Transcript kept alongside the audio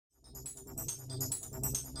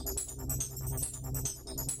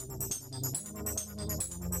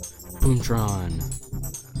Boomtron.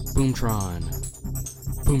 Boomtron.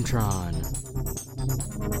 Boomtron.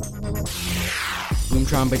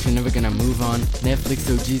 Boomtron, but you're never gonna move on. Netflix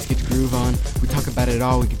OGs get your groove on. We talk about it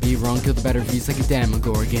all, we could be wrong. Kill the better views like a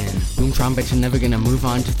Demogorgon. Boomtron, but you're never gonna move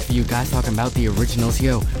on. Just a few guys talking about the originals.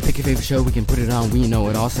 Yo, pick your favorite show, we can put it on. We know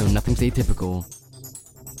it also, nothing's atypical.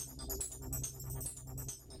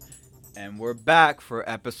 And we're back for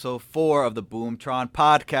episode 4 of the Boomtron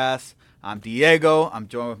podcast. I'm Diego. I'm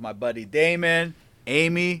joined with my buddy Damon,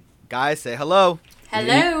 Amy. Guys, say hello.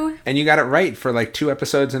 Hello. And you got it right for like 2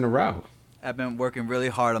 episodes in a row. I've been working really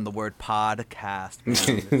hard on the word podcast.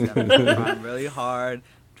 I've been trying really hard.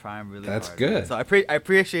 That's good. So I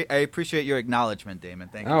appreciate your acknowledgement, Damon.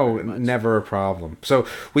 Thank you. Oh, very much. never a problem. So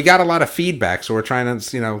we got a lot of feedback, so we're trying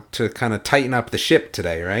to, to kind of tighten up the ship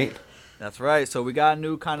today, right? That's right. So we got a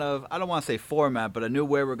new kind of, I don't want to say format, but a new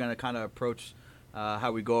way we're going to kind of approach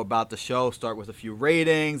how we go about the show. Start with a few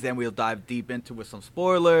ratings, then we'll dive deep into with some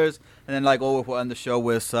spoilers, and then we'll end the show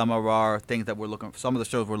with some of our things that some of the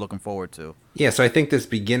shows we're looking forward to. Yeah, so I think this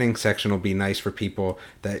beginning section will be nice for people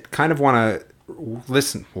that kind of want to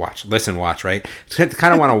listen, watch, right?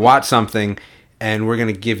 Kind of want to watch something, and we're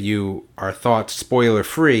going to give you our thoughts spoiler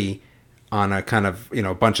free on a kind of,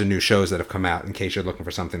 bunch of new shows that have come out in case you're looking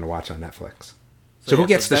for something to watch on Netflix. So who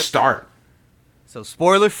gets to start? So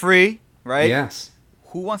spoiler free, right? Yes.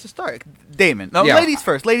 Who wants to start? Damon. No, yeah. Ladies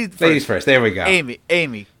first. Ladies first. There we go.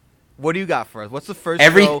 Amy, what do you got for us? What's the first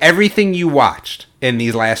show? Everything you watched in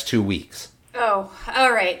these last 2 weeks. Oh,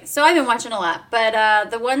 all right. So I've been watching a lot, but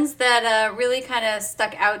the ones that really kind of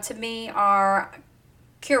stuck out to me are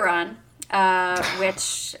Curon,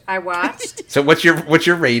 which I watched. So what's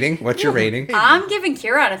your rating? What's your rating? I'm giving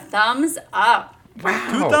Curon a thumbs up.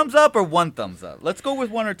 Wow. 2 thumbs up or 1 thumbs up? Let's go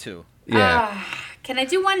with 1 or 2. Yeah. Can I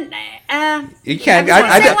do one? You can.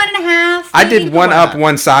 I did 1.5. I did 1 up,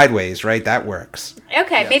 1 sideways. Right, that works.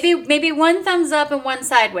 Okay, yes. maybe 1 thumbs up and 1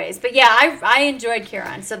 sideways. But yeah, I enjoyed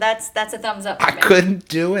Curon, so that's a thumbs up. I couldn't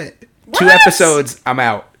do it. What? 2 episodes, I'm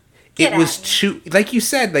out. Get it was too, like you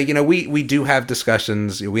said, we do have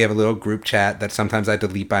discussions. We have a little group chat that sometimes I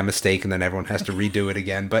delete by mistake, and then everyone has to redo it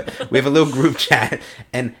again. But we have a little group chat,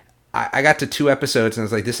 and I got to 2 episodes and I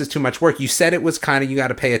was like, this is too much work. You said it was kind of, you got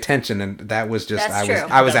to pay attention. And that was just,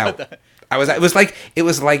 I was out. It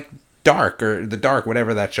was like Dark or The Dark,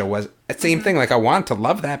 whatever that show was. Same thing. Like I want to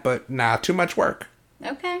love that, but too much work.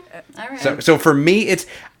 Okay. All right. So for me, it's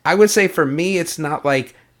not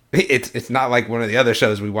like, it's not like one of the other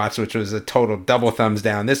shows we watched, which was a total double thumbs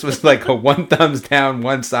down. This was like a 1 thumbs down,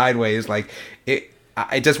 1 sideways. Like it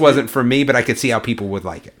just wasn't for me, but I could see how people would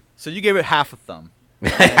like it. So you gave it half a thumb.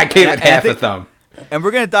 I gave it half a thumb. And we're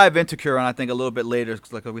gonna dive into Curon, I think, a little bit later,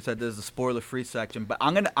 because like we said, this is a spoiler-free section. But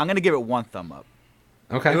I'm gonna give it 1 thumb up.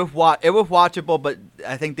 Okay. It was watchable, but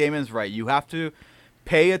I think Damon's right. You have to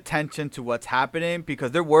pay attention to what's happening, because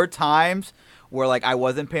there were times where I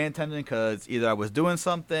wasn't paying attention because either I was doing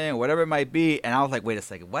something or whatever it might be, and I was like, wait a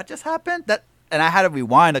second, what just happened? And I had to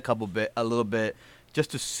rewind a little bit, just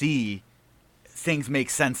to see things make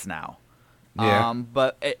sense now. Yeah.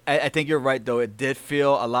 But I think you're right, though. It did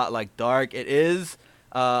feel a lot like Dark. It is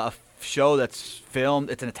a show that's filmed.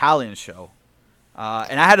 It's an Italian show.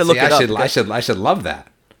 And I had to look it up. I should love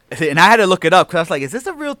that. And I had to look it up because I was like, is this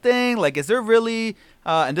a real thing? Is there really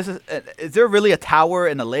is there really a tower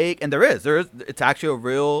in a lake? And there is. It's actually a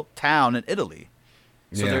real town in Italy.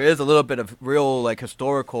 So there is a little bit of real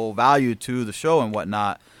historical value to the show and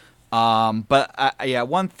whatnot. But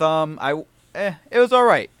 1 thumb. It was all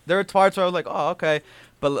right. There were parts where I was like, oh, okay.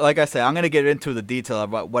 But like I said, I'm going to get into the detail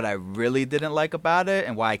about what I really didn't like about it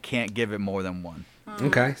and why I can't give it more than 1.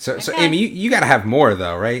 Okay. So Amy, you got to have more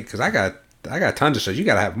though, right? Because I got tons of shows. You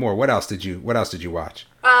got to have more. What else did you watch?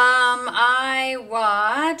 I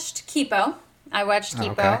watched Kipo.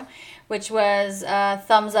 Okay. Which was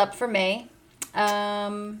thumbs up for me.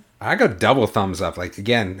 I go double thumbs up.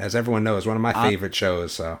 Again, as everyone knows, one of my favorite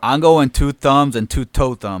shows. So I'm going 2 thumbs and 2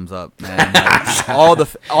 toe thumbs up, man. all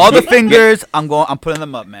the fingers, I'm putting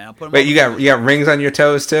them up, man. Wait, you got rings on your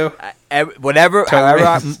toes too? Whatever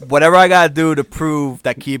I gotta do to prove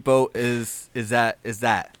that Kipo is the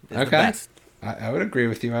best. I would agree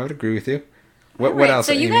with you. What else?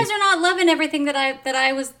 So you Amy? guys are not loving everything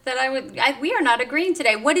we are not agreeing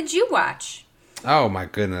today. What did you watch? Oh my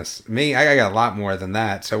goodness. Me, I got a lot more than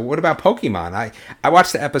that. So what about Pokemon? I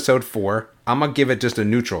watched the episode 4. I'm going to give it just a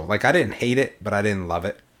neutral. I didn't hate it, but I didn't love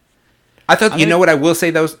it. I thought, know what I will say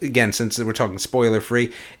though, again, since we're talking spoiler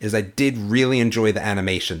free, is I did really enjoy the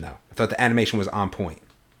animation though. I thought the animation was on point.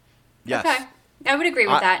 Yes. Okay. I would agree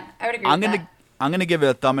with that. I'm going to give it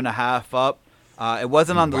a 1.5 thumbs up. It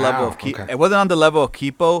wasn't on the level of okay. It wasn't on the level of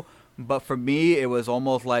Kipo, But for me, it was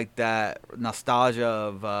almost like that nostalgia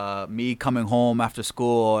of me coming home after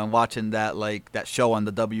school and watching that show on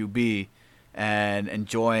the WB and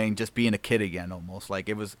enjoying just being a kid again. Almost like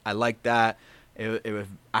it was. I like that. It was.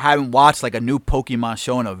 I haven't watched like a new Pokemon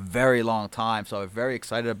show in a very long time, so I was very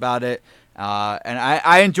excited about it. And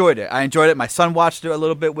I enjoyed it. My son watched it a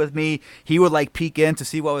little bit with me. He would like peek in to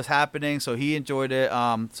see what was happening, so he enjoyed it.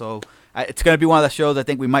 It's going to be one of the shows I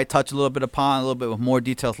think we might touch a little bit upon, a little bit with more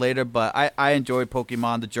details later. But I enjoyed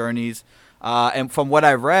Pokemon, the Journeys. And from what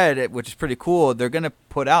I read, which is pretty cool, they're going to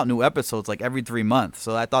put out new episodes like every 3 months.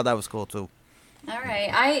 So I thought that was cool too. All right.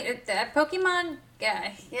 Pokemon,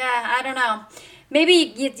 yeah, I don't know. Maybe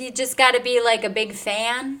you just got to be like a big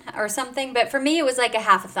fan or something. But for me, it was like a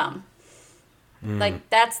half a thumb. Like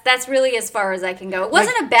that's really as far as I can go. It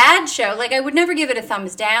wasn't a bad show. Like I would never give it a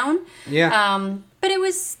thumbs down. Yeah. But it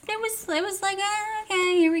was like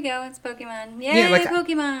okay, here we go. It's Pokemon. Yay, like,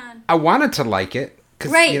 Pokemon. I wanted to like it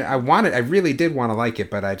because right. I really did want to like it,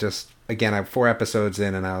 but I just I'm 4 episodes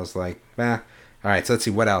in and I was like, all right. So let's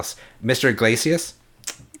see what else. Mr. Iglesias.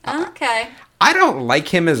 Okay. I don't like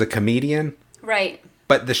him as a comedian. Right.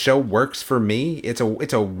 But the show works for me. It's a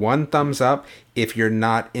 1 thumbs up if you're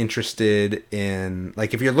not interested in,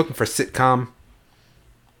 like, if you're looking for sitcom.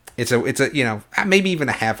 It's a maybe even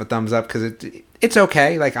a half a thumbs up because it's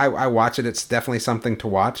okay. Like I watch it. It's definitely something to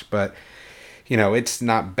watch, but it's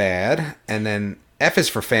not bad. And then F is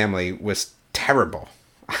for Family was terrible.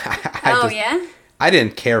 Yeah. I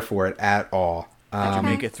didn't care for it at all. Did you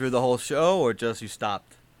make it through the whole show or just you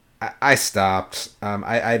stopped? I stopped.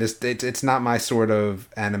 I just it's not my sort of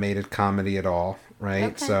animated comedy at all,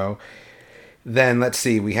 right? Okay. So then let's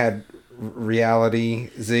see. We had Reality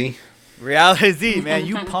Z. Reality Z, man,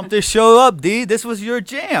 you pumped this show up, D. This was your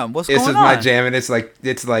jam. What's going on? This is my jam, and it's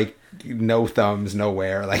like no thumbs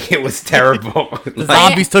nowhere. Like it was terrible. The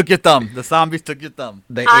zombies took your thumb.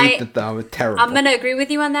 They ate the thumb. It's terrible. I'm gonna agree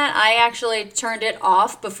with you on that. I actually turned it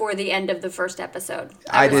off before the end of the first episode.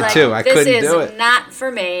 I did too. I couldn't do it. This is not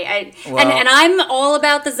for me. And I'm all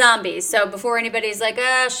about the zombies. So before anybody's like,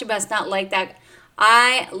 she must not like that.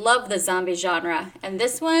 I love the zombie genre, and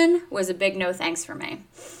this one was a big no thanks for me.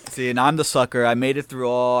 See, and I'm the sucker. I made it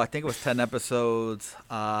through I think it was 10 episodes.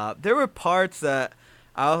 There were parts that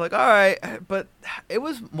I was like, all right, but it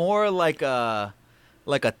was more like a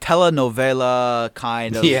telenovela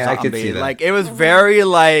kind of zombie. I could see that. Like it was very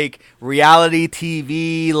like reality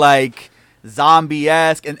TV, like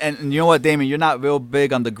zombie-esque. And you know what, Damon, you're not real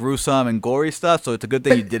big on the gruesome and gory stuff, so it's a good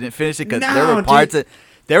thing you didn't finish it because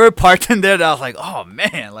there were parts in there that I was like, oh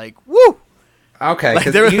man, like woo. Okay,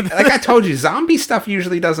 because like I told you, zombie stuff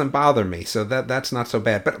usually doesn't bother me, so that's not so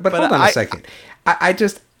bad. But hold on a second.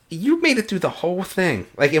 You made it through the whole thing.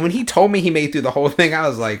 Like, and when he told me he made it through the whole thing, I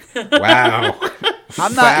was like, wow.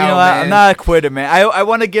 I'm not a quitter, man. I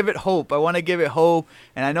want to give it hope.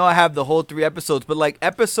 And I know I have the whole 3 episodes, but like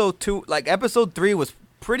episode 3 was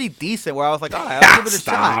pretty decent where I was like, all right, I'll give it a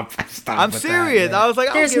shot. Stop I'm serious. I was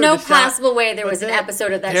like, there's no possible way there was an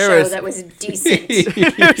episode of that show that was decent.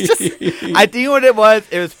 I think what it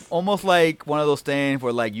was almost like one of those things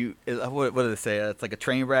where like what did it say? It's like a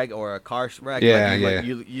train wreck or a car wreck. Yeah,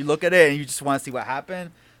 you look at it and you just want to see what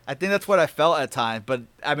happened. I think that's what I felt at times. But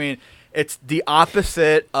I mean, it's the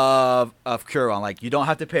opposite of Curon. Like you don't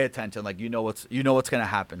have to pay attention. Like you know what's gonna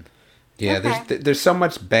happen. Yeah, okay. There's so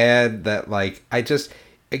much bad that like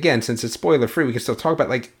again, since it's spoiler free, we can still talk about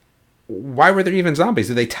like why were there even zombies?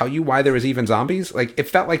 Did they tell you why there was even zombies? Like it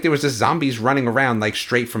felt like there was just zombies running around like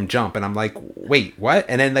straight from jump, and I'm like, wait, what?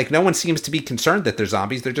 And then like no one seems to be concerned that they're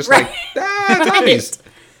zombies. They're just like zombies,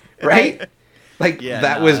 right? Like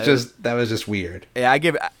that was just weird. Yeah,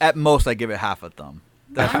 at most I give it half a thumb.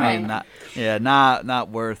 Definitely not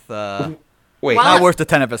worth. Not worth the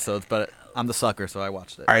 10 episodes, but. I'm the sucker, so I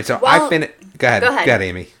watched it. All right, so I finished. Go ahead,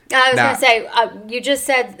 Amy. I was going to say, you just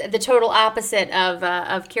said the total opposite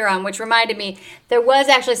of Curon, which reminded me there was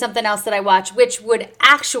actually something else that I watched, which would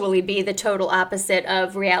actually be the total opposite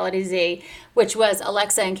of Reality Z, which was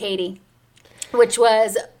Alexa and Katie, which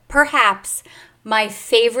was perhaps my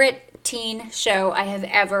favorite teen show I have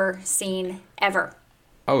ever seen ever.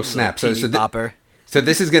 Oh, snap. So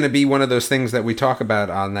this is going to be one of those things that we talk about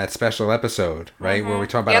on that special episode, right? Where we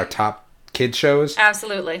talk about our top kid shows.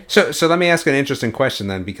 Absolutely. So let me ask an interesting question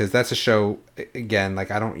then, because that's a show, again, like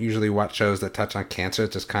I don't usually watch shows that touch on cancer.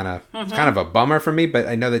 It's just kind of a bummer for me, but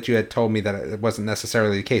I know that you had told me that it wasn't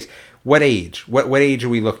necessarily the case. What age? What age are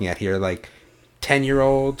we looking at here? Like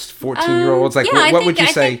 10-year-olds, 14-year-olds? Like what would you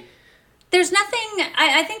say? There's nothing,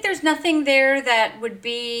 I think there's nothing there that would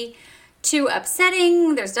be too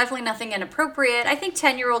upsetting. There's definitely nothing inappropriate. I think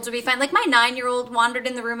 10-year-olds would be fine. Like my 9-year-old wandered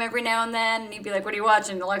in the room every now and then, and he'd be like, "What are you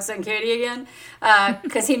watching, Alexa and Katie again?"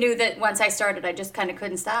 Because he knew that once I started, I just kind of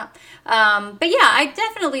couldn't stop. But yeah, I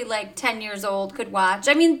definitely like 10 years old could watch.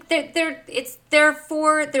 I mean,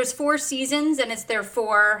 there's 4 seasons, and it's their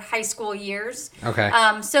 4 high school years. Okay.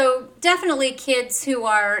 So definitely kids who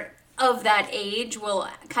are of that age will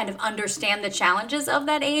kind of understand the challenges of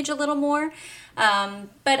that age a little more.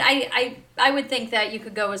 But I would think that you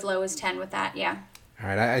could go as low as 10 with that, yeah. All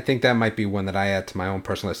right, I think that might be one that I add to my own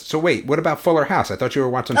personal list. So wait, what about Fuller House? I thought you were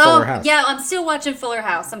watching Fuller House. Yeah, I'm still watching Fuller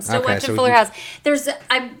House. House.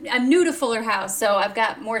 I'm new to Fuller House, so I've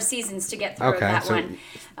got more seasons to get through that one.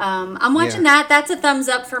 I'm watching that. That's a thumbs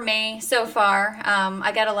up for me so far.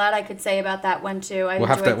 I got a lot I could say about that one too. We'll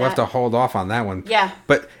have to hold off on that one. Yeah.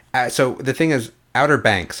 But so the thing is, Outer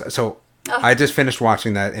Banks. So I just finished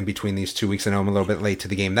watching that in between these 2 weeks. I know I'm a little bit late to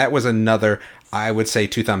the game. That was another, I would say,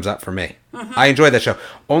 2 thumbs up for me. Mm-hmm. I enjoyed that show.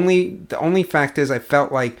 The only fact is I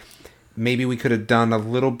felt like maybe we could have done a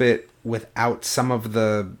little bit without some of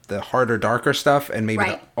the harder, darker stuff, and maybe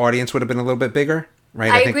the audience would have been a little bit bigger.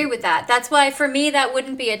 Right? I agree with that. That's why for me that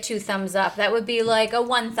wouldn't be a 2 thumbs up. That would be like a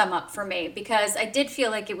 1 thumb up for me, because I did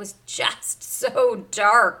feel like it was just so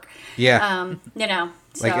dark. Yeah.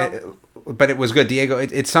 So. But it was good, Diego.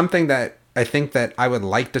 It's something that I think that I would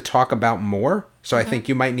like to talk about more. So I think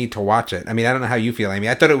you might need to watch it. I mean, I don't know how you feel, Amy.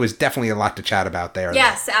 I thought it was definitely a lot to chat about there.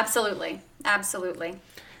 Yes, absolutely. Absolutely.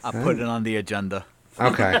 I'll put it on the agenda.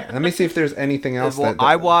 Okay. Let me see if there's anything else.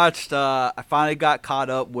 I watched, I finally got caught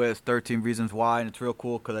up with 13 Reasons Why, and it's real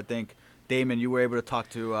cool because I think, Damon, you were able to talk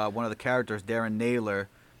to one of the characters, Darren Naylor,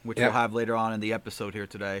 which we'll have later on in the episode here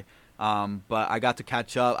today. But I got to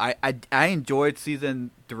catch up. I enjoyed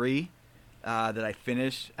season 3 that I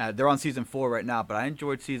finished. They're on season 4 right now, but I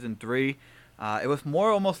enjoyed season 3. It was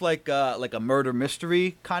more almost like a murder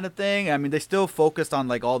mystery kind of thing. I mean, they still focused on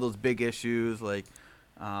like all those big issues like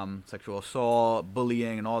sexual assault,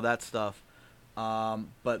 bullying, and all that stuff.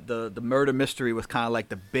 But the murder mystery was kind of like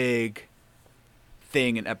the big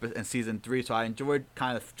thing in season 3. So I enjoyed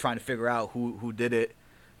kind of trying to figure out who did it.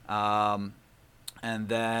 And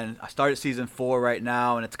then I started season 4 right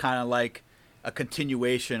now, and it's kind of like a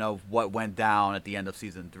continuation of what went down at the end of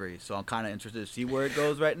season 3. So I'm kind of interested to see where it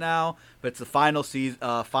goes right now. But it's the final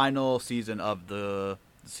season of the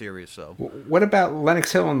series. So what about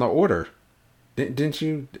Lenox Hill and The Order? Didn't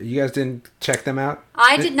you guys didn't check them out?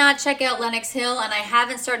 I did not check out Lenox Hill, and I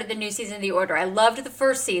haven't started the new season of The Order. I loved the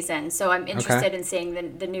first season, so I'm interested in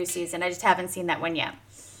seeing the new season. I just haven't seen that one yet.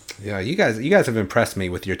 Yeah, you guys have impressed me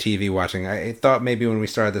with your TV watching. I thought maybe when we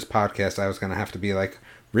started this podcast, I was going to have to be like,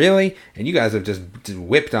 really? And you guys have just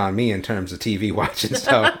whipped on me in terms of TV watching.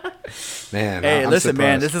 So, man, hey, listen,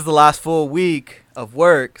 man, this is the last full week of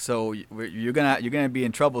work, so you're gonna be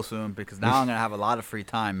in trouble soon because now I'm gonna have a lot of free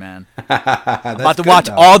time, man. I'm about to watch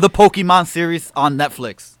all the Pokemon series on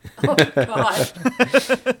Netflix. Oh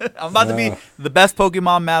God! I'm about to be the best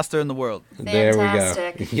Pokemon master in the world.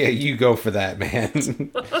 Fantastic. There we go. Yeah, you go for that, man.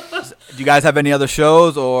 Do you guys have any other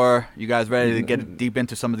shows, or you guys ready to get deep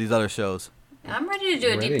into some of these other shows? I'm ready to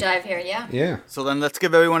do a deep dive here, yeah. Yeah. So then let's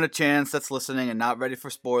give everyone a chance that's listening and not ready for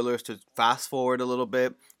spoilers to fast forward a little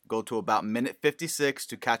bit, go to about minute 56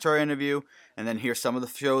 to catch our interview, and then hear some of the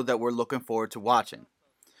shows that we're looking forward to watching.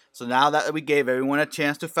 So now that we gave everyone a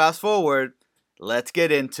chance to fast forward, let's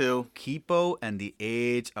get into Kipo and the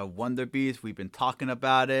Age of Wonderbeasts. We've been talking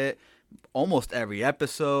about it almost every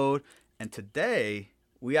episode, and today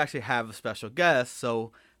we actually have a special guest.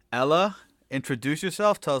 So Ella, introduce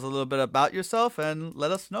yourself, tell us a little bit about yourself, and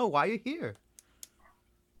let us know why you're here.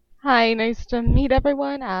 Hi, nice to meet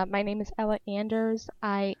everyone. My name is Ella Anders.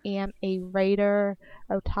 I am a writer,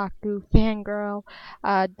 otaku, fangirl,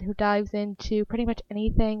 who dives into pretty much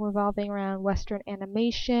anything revolving around Western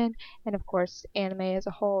animation, and of course, anime as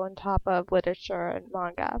a whole on top of literature and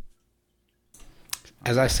manga.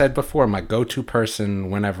 As I said before, my go-to person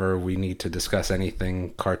whenever we need to discuss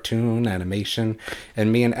anything cartoon, animation,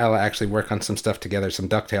 and me and Ella actually work on some stuff together, some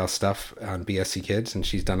DuckTales stuff on BSC Kids, and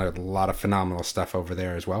she's done a lot of phenomenal stuff over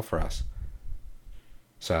there as well for us.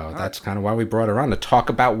 So that's kind of why we brought her on, to talk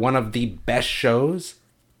about one of the best shows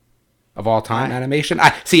of all time, animation.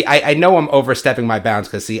 I know I'm overstepping my bounds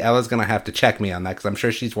because, Ella's going to have to check me on that because I'm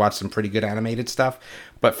sure she's watched some pretty good animated stuff.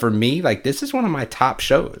 But for me, like, this is one of my top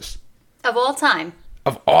shows. Of all time.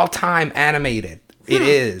 Of all time animated. It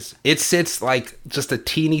is. It sits like just a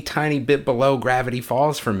teeny tiny bit below Gravity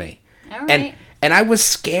Falls for me. All right. And I was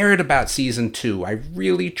scared about season 2. I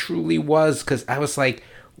really truly was, because I was like,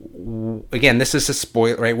 again, this is a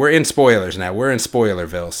spoiler, right? We're in spoilers now. We're in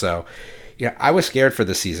Spoilerville. So, Yeah, I was scared for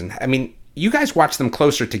the season. I mean, you guys watched them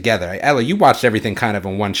closer together. Ella, you watched everything kind of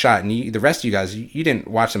in one shot, and the rest of you guys, you didn't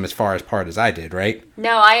watch them as far apart as I did, right?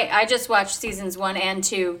 No, I just watched seasons 1 and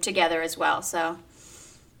 2 together as well, so.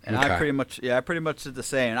 And Okay. I pretty much did the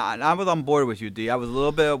same. And I was on board with you, D. I was a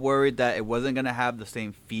little bit worried that it wasn't going to have the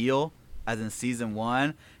same feel as in season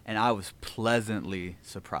 1, and I was pleasantly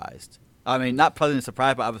surprised. I mean, not pleasantly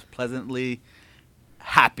surprised, but I was pleasantly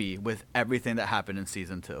happy with everything that happened in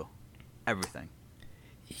season 2. Everything.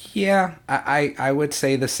 Yeah, I would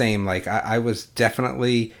say the same. Like, I was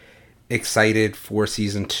definitely excited for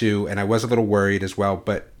season 2, and I was a little worried as well.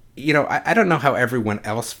 But, I don't know how everyone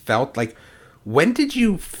else felt. Like, when did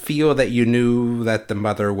you feel that you knew that the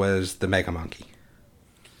mother was the Mega Monkey?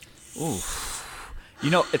 Ooh.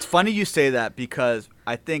 It's funny you say that because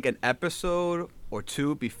I think an episode or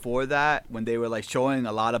 2 before that, when they were like showing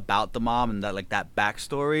a lot about the mom and that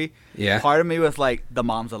backstory, part of me was like, the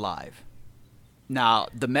mom's alive. Now,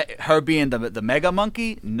 her being the Mega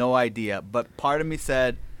Monkey, no idea. But part of me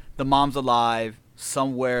said, the mom's alive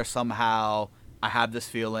somewhere, somehow. I have this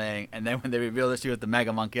feeling. And then when they revealed that she was the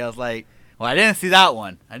Mega Monkey, I was like, well, I didn't see that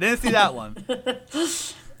one.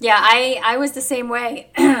 Yeah, I was the same way.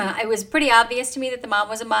 It was pretty obvious to me that the mom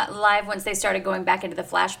was alive once they started going back into the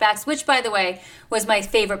flashbacks, which, by the way, was my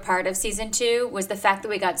favorite part of season 2, was the fact that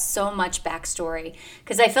we got so much backstory.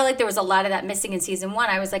 Because I felt like there was a lot of that missing in season 1.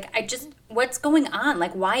 I was like, what's going on?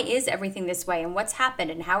 Like, why is everything this way? And what's happened?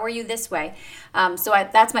 And how are you this way?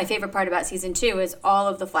 That's my favorite part about season 2 is all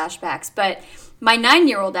of the flashbacks. But my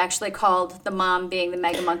 9-year-old actually called the mom being the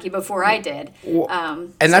Mega Monkey before I did.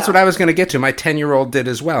 And that's what I was going to get to. My 10-year-old did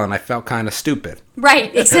as well, and I felt kind of stupid.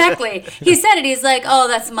 Right, exactly. He said it. He's like, oh,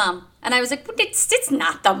 that's mom. And I was like, it's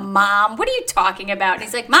not the mom. What are you talking about? And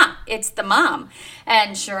he's like, Mom, it's the mom.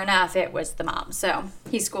 And sure enough, it was the mom. So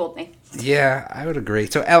he schooled me. Yeah, I would agree.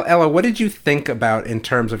 So, Ella, what did you think about in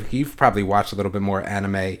terms of, you've probably watched a little bit more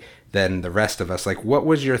anime than the rest of us. Like, what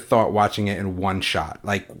was your thought watching it in one shot?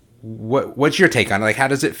 Like, what's your take on it? Like, how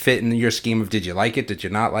does it fit in your scheme of, did you like it? Did you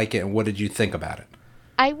not like it? And what did you think about it?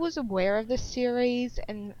 I was aware of this series,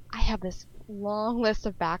 and I have this long list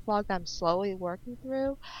of backlog that I'm slowly working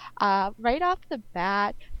through. Right off the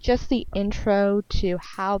bat, just the intro to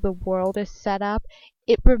how the world is set up,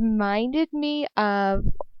 it reminded me of,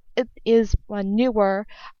 it is a newer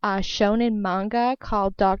shonen manga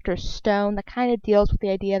called Dr. Stone that kind of deals with the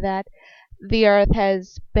idea that the earth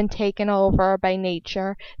has been taken over by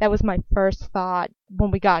nature. That was my first thought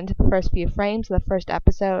when we got into the first few frames of the first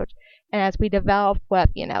episode. And as we developed with,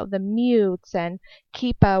 the mutes and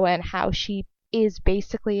Kipo and how she is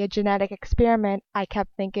basically a genetic experiment, I kept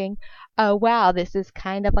thinking, oh wow, this is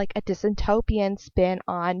kind of like a dystopian spin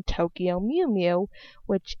on Tokyo Mew Mew,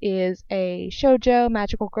 which is a shoujo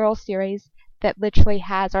magical girl series that literally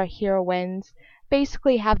has our heroines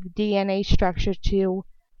basically have the DNA structure to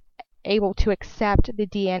able to accept the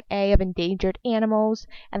DNA of endangered animals,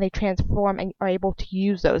 and they transform and are able to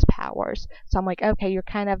use those powers. So I'm like, okay, you're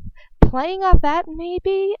kind of playing off that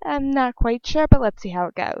maybe? I'm not quite sure, but let's see how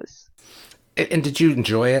it goes. And did you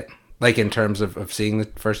enjoy it? Like, in terms of seeing the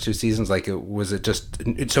first 2 seasons? Like, was it just...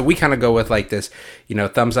 So we kind of go with, like, this,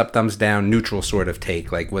 thumbs up, thumbs down, neutral sort of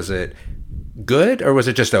take. Like, was it good, or was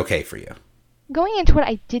it just okay for you? Going into it,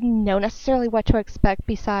 I didn't know necessarily what to expect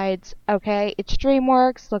besides, okay, it's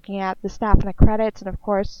DreamWorks, looking at the staff and the credits, and of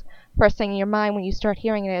course, first thing in your mind when you start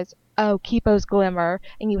hearing it is, oh, Kipo's Glimmer,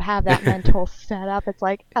 and you have that mental setup. It's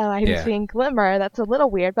like, oh, I'm seeing Glimmer. That's a little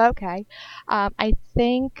weird, but okay. I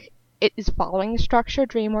think it is following the structure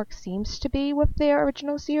DreamWorks seems to be with their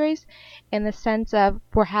original series, in the sense of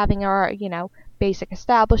we're having our, basic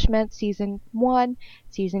establishment, season 1,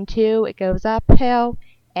 season 2, it goes uphill,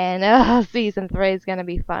 and season 3 is going to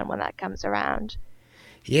be fun when that comes around.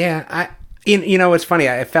 Yeah, it's funny.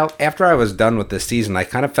 I felt after I was done with this season, I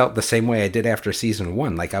kind of felt the same way I did after season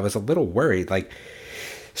 1. Like, I was a little worried. Like,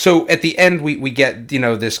 so at the end, we get,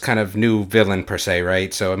 this kind of new villain per se,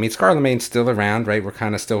 right? So, I mean, Scarlemane's still around, right? We're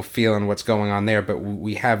kind of still feeling what's going on there, but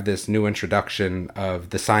we have this new introduction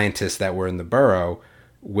of the scientists that were in the burrow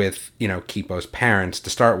with, Kipo's parents to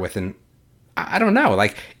start with. And I don't know.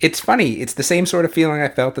 Like, it's funny. It's the same sort of feeling I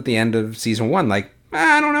felt at the end of season 1. Like,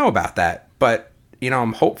 I don't know about that. But,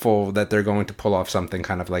 I'm hopeful that they're going to pull off something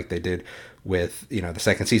kind of like they did with, the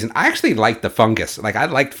second season. I actually liked the fungus. Like, I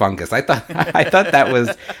liked fungus. I thought that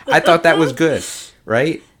was good,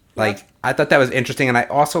 right? Like, I thought that was interesting. And I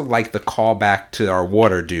also liked the callback to our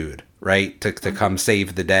water dude, right? To come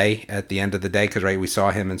save the day at the end of the day. Because, right, we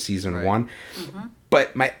saw him in season 1. Mm-hmm.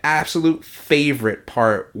 But my absolute favorite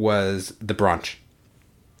part was the brunch.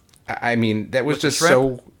 I mean, that was just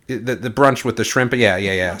so... the brunch with the shrimp.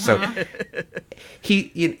 Yeah. So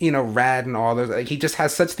he, Rad and all those. Like, he just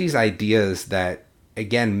has such these ideas that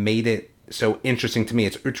again made it so interesting to me.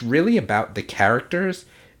 It's really about the characters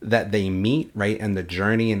that they meet, right, and the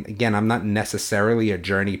journey. And again, I'm not necessarily a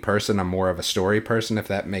journey person. I'm more of a story person, if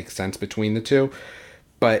that makes sense between the two.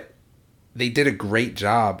 But they did a great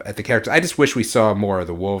job at the characters. I just wish we saw more of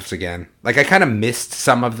the wolves again. Like, I kind of missed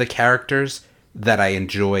some of the characters that I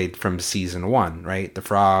enjoyed from season 1, right? The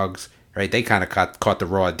frogs, right? They kind of caught the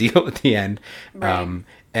raw deal at the end. Right.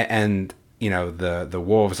 And the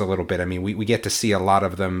wolves a little bit. I mean, we get to see a lot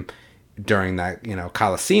of them during that,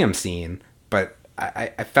 Coliseum scene, but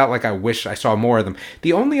I felt like I wish I saw more of them.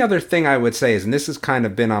 The only other thing I would say is, and this has kind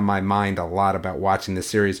of been on my mind a lot about watching this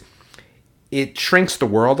series, it shrinks the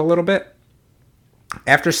world a little bit.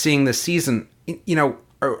 After seeing this season,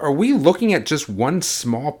 are we looking at just one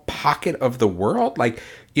small pocket of the world? Like,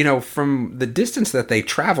 from the distance that they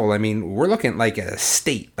travel, I mean, we're looking like a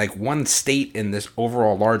state, like one state in this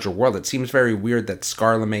overall larger world. It seems very weird that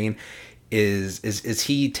Scarlemagne is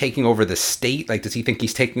he taking over the state? Like, does he think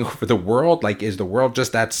he's taking over the world? Like, is the world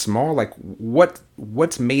just that small? Like,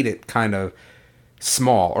 what's made it kind of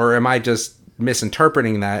small? Or am I just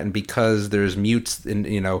misinterpreting that? And because there's mutes and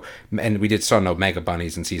and we saw no mega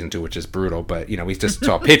bunnies in season 2, which is brutal, but we just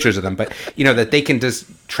saw pictures of them, but that they can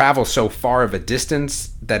just travel so far of a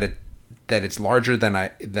distance that it's larger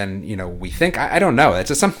than we think. I don't know. That's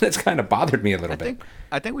just something that's kind of bothered me a little bit.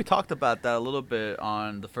 I think we talked about that a little bit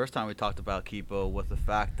on the first time we talked about Kipo, with the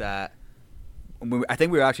fact that I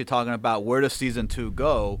think we were actually talking about where does season 2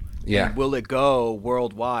 go? Yeah. And will it go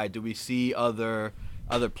worldwide? Do we see other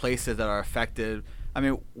places that are affected? I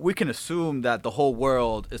mean, we can assume that the whole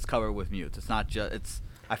world is covered with mutes. It's not just.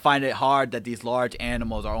 I find it hard that these large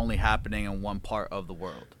animals are only happening in one part of the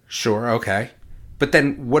world. Sure. Okay. But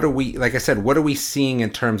then what are we seeing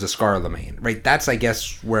in terms of Scarlemagne, right? That's, I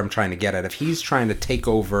guess, where I'm trying to get at. If he's trying to take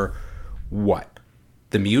over what?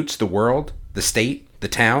 The mutes, the world, the state, the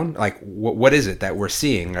town? Like, what is it that we're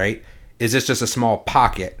seeing, right? Is this just a small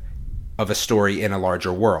pocket of a story in a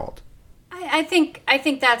larger world? I think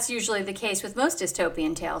that's usually the case with most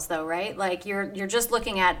dystopian tales, though, right? Like, you're just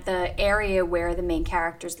looking at the area where the main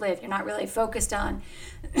characters live. You're not really focused on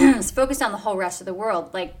the whole rest of the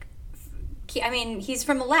world. Like, I mean, he's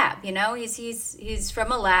from a lab, he's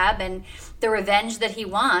from a lab, and the revenge that he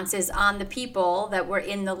wants is on the people that were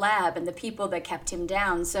in the lab and the people that kept him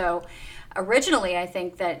down. So originally, I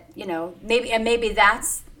think that, maybe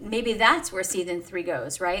that's where season 3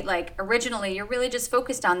 goes, right? Like, originally, you're really just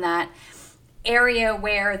focused on that area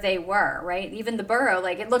where they were, right? Even the burrow,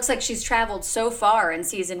 like, it looks like she's traveled so far in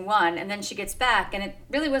season 1, and then she gets back, and it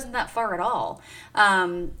really wasn't that far at all.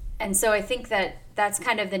 And so I think that that's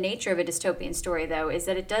kind of the nature of a dystopian story, though, is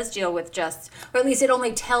that it does deal with just, or at least it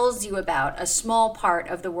only tells you about a small part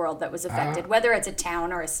of the world that was affected, whether it's a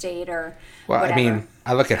town or a state or whatever. I mean,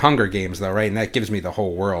 I look at Hunger Games, though, right? And that gives me the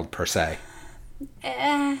whole world, per se.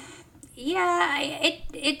 Yeah,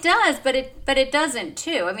 it does, but it doesn't,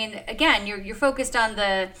 too. I mean, again, you're focused on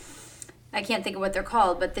I can't think of what they're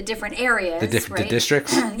called, but the different areas, right? The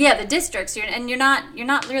districts? Yeah, the districts. And you're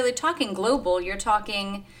not really talking global. You're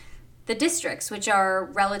talking the districts, which are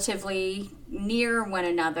relatively near one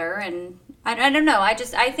another. And I don't know. I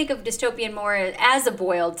think of dystopian more as a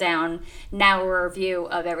boiled down, narrower view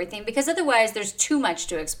of everything, because otherwise there's too much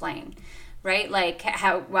to explain, right? Like,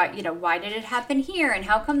 why did it happen here, and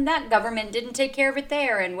how come that government didn't take care of it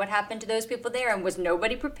there, and what happened to those people there, and was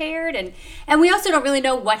nobody prepared? And we also don't really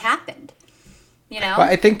know what happened. Well,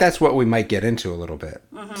 I think that's what we might get into a little bit.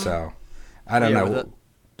 Mm-hmm. So, I don't know. With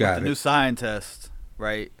the new scientist,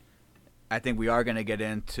 right? I think we are going to get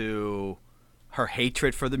into her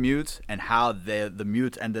hatred for the mutes and how the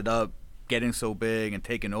mutes ended up getting so big and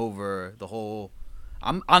taking over the whole.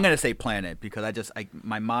 I'm going to say planet because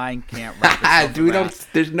my mind can't wrap itself around.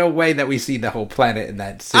 There's no way that we see the whole planet in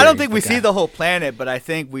that series. I don't think we see the whole planet, but I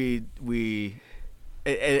think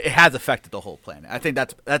it has affected the whole planet. I think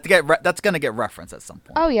that's going to get referenced at some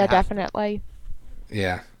point. Oh yeah, definitely.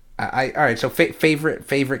 Yeah. All right. So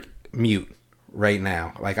favorite mute right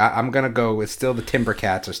now. Like, I'm gonna go with still the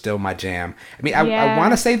Timbercats are still my jam. I mean, I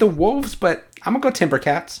want to say the wolves, but I'm gonna go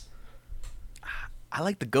Timbercats. I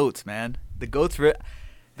like the goats, man. The goats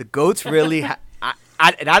really.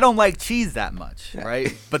 I don't like cheese that much,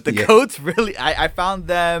 right? But the goats really. I found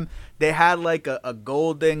them. They had like a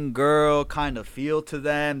Golden Girl kind of feel to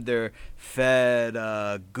them. They're fed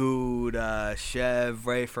good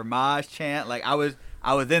chèvre fromage chant. Like, I was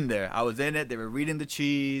in there. I was in it. They were reading the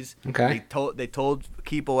cheese. Okay. They told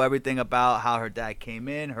Kipo everything about how her dad came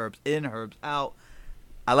in, herbs out.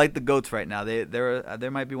 I like the goats right now. They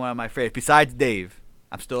might be one of my favorites. Besides Dave,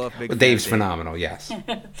 I'm still a big fan Dave's of Dave. phenomenal, yes.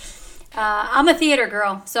 I'm a theater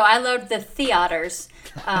girl, so I loved the theaters.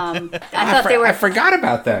 I thought they were. I forgot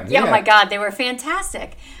about them. Yeah, oh my God, they were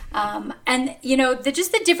fantastic. And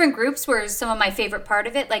just the different groups were some of my favorite part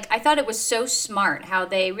of it. Like, I thought it was so smart how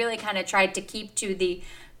they really kind of tried to keep to the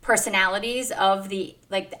personalities of the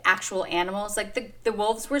actual animals. Like the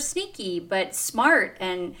wolves were sneaky but smart,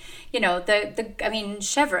 and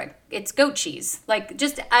chevre, it's goat cheese. Like,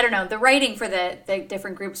 just, I don't know, the writing for the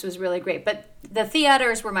different groups was really great, but the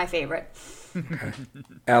theaters were my favorite.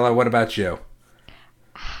 Ella, what about you?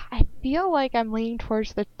 I feel like I'm leaning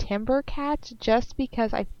towards the Timber Cats just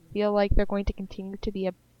because I feel like they're going to continue to be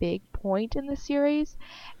a big point in the series.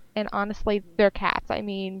 And honestly, they're cats. I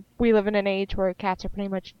mean, we live in an age where cats are pretty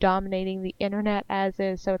much dominating the internet as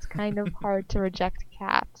is, so it's kind of hard to reject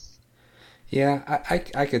cats. Yeah,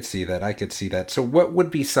 I could see that. I could see that. So what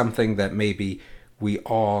would be something that maybe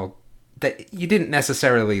that you didn't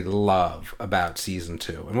necessarily love about season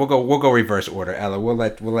 2? And we'll go reverse order. Ella, we'll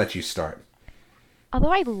let you start.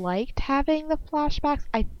 Although I liked having the flashbacks,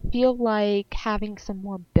 I feel like having some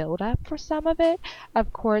more build-up for some of it.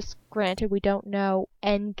 Of course, granted, we don't know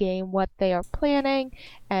endgame what they are planning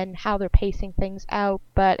and how they're pacing things out,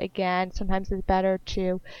 but again, sometimes it's better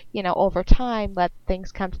to, over time, let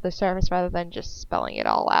things come to the surface rather than just spelling it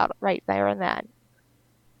all out right there and then.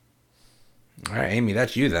 All right, Amy,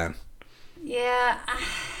 that's you then. Yeah,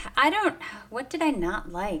 what did I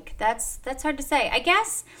not like? That's hard to say. I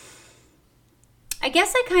guess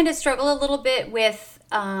I kind of struggle a little bit with,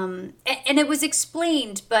 and it was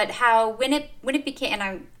explained, but how when it became, and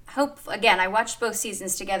I hope, again, I watched both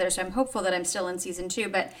seasons together, so I'm hopeful that I'm still in season 2,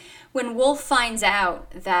 but when Wolf finds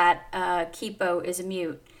out that Kipo is a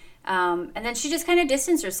mute, and then she just kind of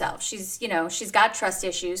distanced herself. She's got trust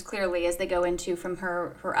issues, clearly, as they go into from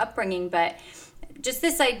her upbringing, but just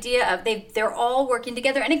this idea of they're all working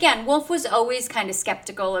together. And again, Wolf was always kind of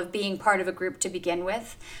skeptical of being part of a group to begin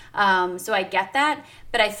with. So I get that.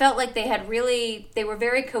 But I felt like they were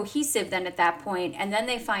very cohesive then at that point. And then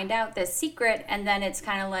they find out this secret. And then it's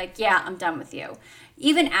kind of like, yeah, I'm done with you.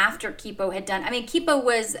 Even after Kipo had done, Kipo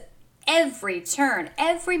was every turn,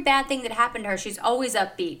 every bad thing that happened to her, she's always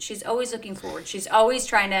upbeat. She's always looking forward. She's always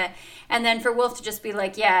trying to, and then for Wolf to just be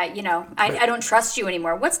like, yeah, I don't trust you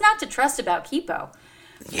anymore. What's not to trust about Kipo?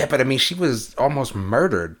 Yeah, but she was almost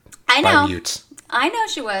murdered by mutes. I know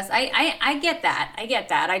she was. I get that.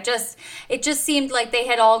 It just seemed like they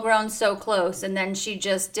had all grown so close, and then she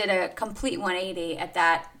just did a complete 180 at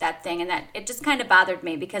that thing, and that it just kind of bothered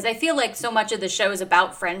me because I feel like so much of the show is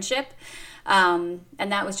about friendship. And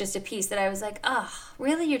that was just a piece that I was like, oh,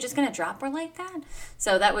 really? You're just going to drop her like that?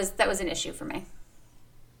 So that was an issue for me.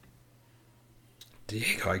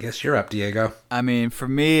 Diego, I guess you're up, Diego. For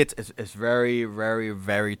me, it's very, very,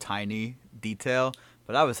 very tiny detail,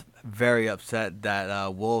 but I was very upset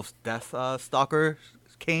that Wolf's Death Stalker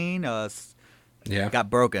cane got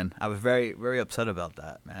broken. I was very, very upset about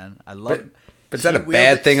that, man. I love. But is that a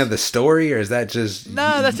bad thing of the story, or is that just...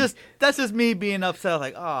 No, that's just me being upset.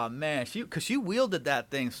 Like, oh man, because she wielded that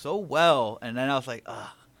thing so well, and then I was like, ugh.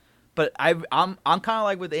 But I'm kind of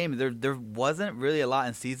like with Amy. There wasn't really a lot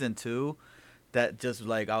in season 2 that just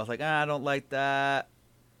like I was like, I don't like that.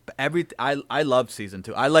 But I loved season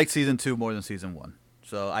 2. I like season 2 more than season 1.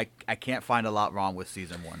 So I can't find a lot wrong with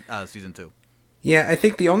season 2. Yeah, I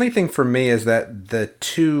think the only thing for me is that the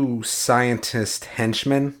 2 scientist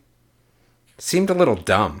henchmen seemed a little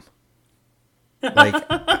dumb. Like,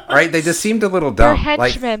 right? They just seemed a little dumb. They're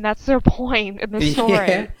henchmen, that's their point in the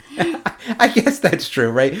story. Yeah, I guess that's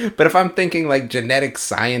true, right? But if I'm thinking like genetic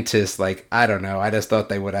scientists, like, I don't know, I just thought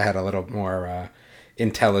they would have had a little more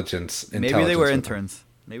intelligence. Maybe they were interns.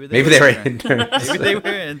 Maybe they were interns. Maybe they were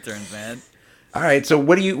interns, man. All right, so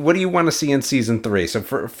what do you want to see in season 3? So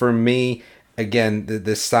for me, again,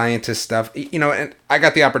 the scientist stuff, and I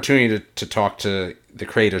got the opportunity to talk to the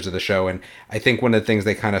creators of the show, and I think one of the things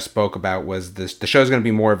they kind of spoke about was the show's going to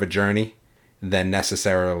be more of a journey than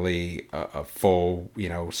necessarily a full,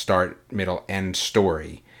 start, middle, end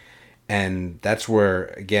story. And that's where,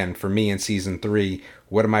 again, for me in season 3,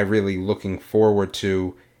 what am I really looking forward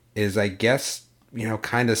to is, I guess,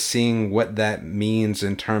 kind of seeing what that means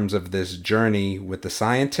in terms of this journey with the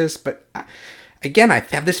scientists. But again, I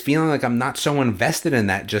have this feeling like I'm not so invested in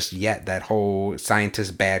that just yet, that whole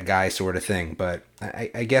scientist bad guy sort of thing. But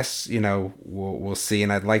I guess, we'll see.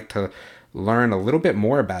 And I'd like to learn a little bit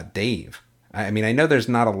more about Dave. I know there's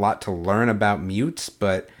not a lot to learn about mutes,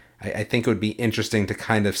 but I think it would be interesting to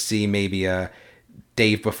kind of see maybe a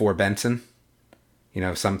Dave before Benson.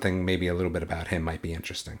 Something maybe a little bit about him might be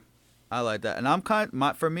interesting. I like that, and I'm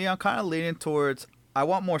for me, I'm kind of leaning towards. I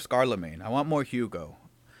want more Scarlemagne. I want more Hugo.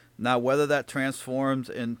 Now, whether that transforms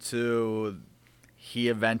into he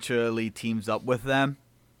eventually teams up with them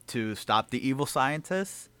to stop the evil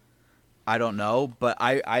scientists, I don't know. But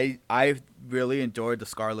I really enjoyed the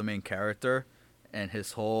Scarlemagne character and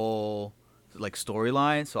his whole like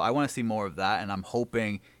storyline. So I want to see more of that, and I'm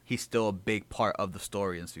hoping he's still a big part of the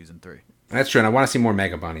story in season 3. That's true, and I want to see more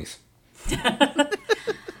Mega Bunnies.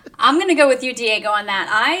 I'm going to go with you, Diego, on that.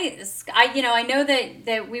 I know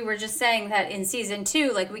that we were just saying that in season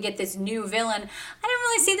 2, like, we get this new villain. I don't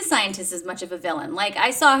really see the scientist as much of a villain. Like,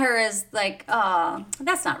 I saw her as, like, oh,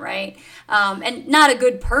 that's not right. And not a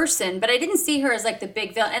good person, but I didn't see her as, like, the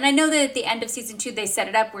big villain. And I know that at the end of season 2, they set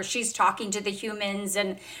it up where she's talking to the humans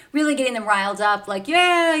and really getting them riled up. Like,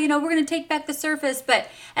 yeah, we're going to take back the surface.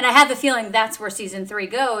 And I have the feeling that's where season 3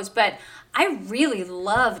 goes. But I really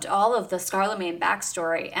loved all of the Scarlemagne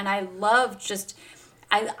backstory, and I love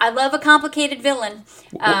I love a complicated villain.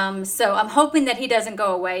 So I'm hoping that he doesn't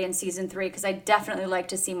go away in season 3, because I definitely like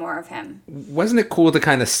to see more of him. Wasn't it cool to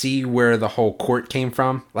kind of see where the whole court came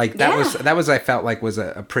from? Like that was I felt like was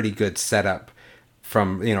a pretty good setup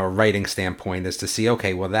from a writing standpoint, is to see,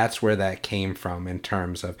 okay, well, that's where that came from in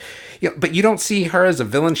terms of, but you don't see her as a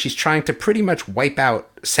villain. She's trying to pretty much wipe out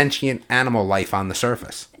sentient animal life on the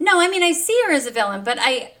surface. No, I mean, I see her as a villain, but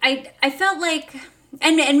I felt like,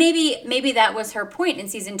 and maybe that was her point in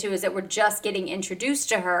season 2, is that we're just getting introduced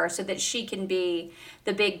to her so that she can be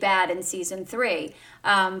the big bad in season 3.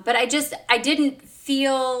 But I didn't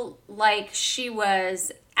feel like she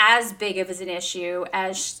was as big of an issue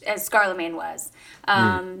as Scarlemagne was.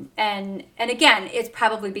 And again, it's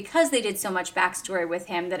probably because they did so much backstory with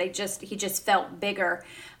him that he just felt bigger.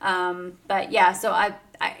 But yeah, so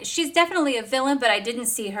she's definitely a villain, but I didn't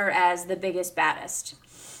see her as the biggest, baddest.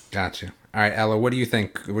 Gotcha. All right, Ella, what do you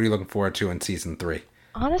think? What are you looking forward to in season 3?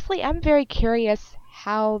 Honestly, I'm very curious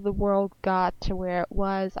how the world got to where it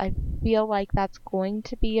was. I feel like that's going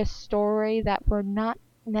to be a story that we're not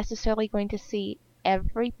necessarily going to see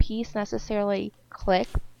every piece necessarily click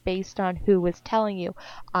based on who is telling you.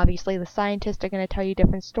 Obviously, the scientists are going to tell you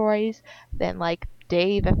different stories than, like,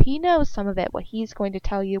 Dave. If he knows some of it, what he's going to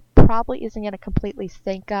tell you probably isn't going to completely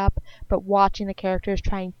sync up, but watching the characters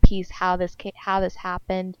try and piece how this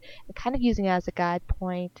happened and kind of using it as a guide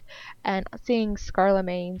point, and seeing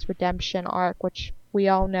Scarlemagne's redemption arc, which we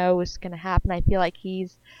all know is going to happen. I feel like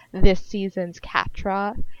he's this season's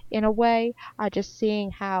Catra in a way. Just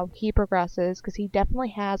seeing how he progresses, because he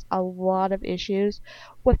definitely has a lot of issues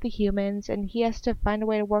with the humans, and he has to find a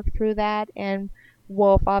way to work through that. And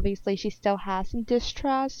Wolf, obviously, she still has some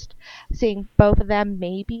distrust. Seeing both of them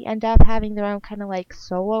maybe end up having their own kind of like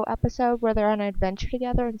solo episode where they're on an adventure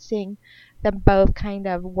together, and seeing them both kind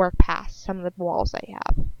of work past some of the walls they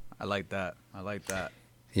have. I like that.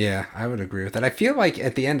 Yeah, I would agree with that. I feel like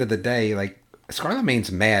at the end of the day, like,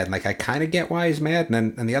 Scarlemagne's mad. Like, I kind of get why he's mad. And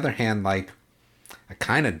then on the other hand, like, I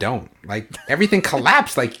kind of don't. Like, everything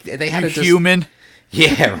collapsed. Like, they had to just... Human.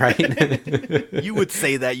 Yeah, right? You would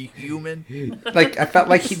say that, you human. Like, I felt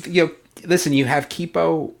like, listen, you have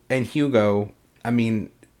Kipo and Hugo. I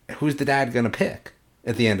mean, who's the dad going to pick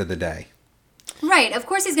at the end of the day? Right. Of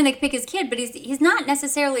course he's going to pick his kid, but he's not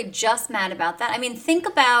necessarily just mad about that. I mean,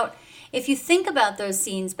 if you think about those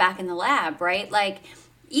scenes back in the lab, right? Like,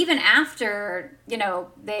 even after,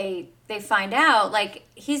 they find out, like,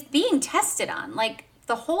 he's being tested on. Like,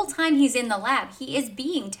 the whole time he's in the lab, he is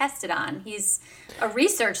being tested on. He's a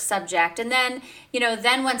research subject. And then,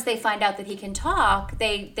 then once they find out that he can talk,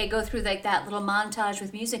 they go through, like, that little montage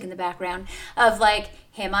with music in the background of, like,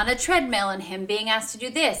 him on a treadmill and him being asked to do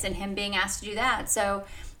this and him being asked to do that. So,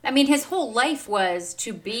 I mean, his whole life was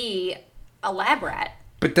to be a lab rat.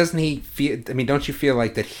 But doesn't he feel... I mean, don't you feel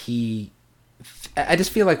like that I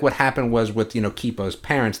just feel like what happened was with, Kipo's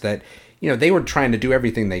parents, that, they were trying to do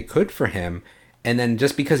everything they could for him, and then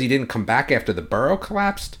just because he didn't come back after the burrow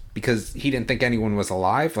collapsed, because he didn't think anyone was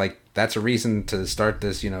alive, like, that's a reason to start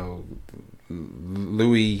this,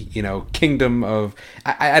 Louis, kingdom of...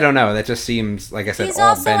 I don't know, that just seems, like I said, he's all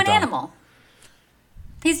also bent an animal.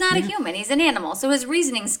 He's not a human, he's an animal, so his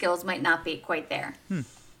reasoning skills might not be quite there.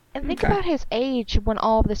 And think about his age when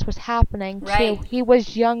all of this was happening, too. Right. He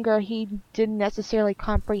was younger. He didn't necessarily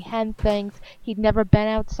comprehend things. He'd never been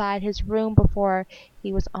outside his room before.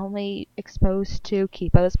 He was only exposed to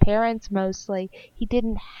Kipo's parents, mostly. He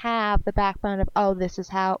didn't have the backbone of, oh, this is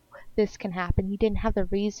how this can happen. He didn't have the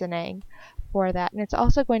reasoning for that. And it's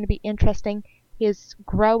also going to be interesting his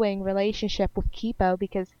growing relationship with Kipo,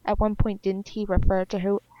 because at one point didn't he refer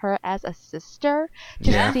to her as a sister?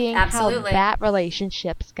 Just Yeah. seeing Absolutely. how that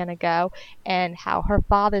relationship's gonna go and how her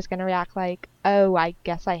father's gonna react, like, oh, I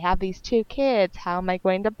guess I have these two kids. How am I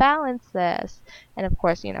going to balance this? And of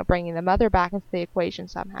course, bringing the mother back into the equation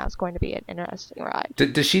somehow is going to be an interesting ride.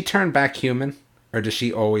 Does she turn back human, or does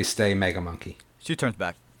she always stay Mega Monkey? She turns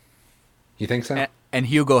back. You think so? And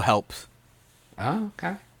Hugo helps. Oh,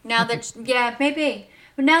 okay. Now that, yeah, maybe.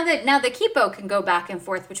 But now that Kipo can go back and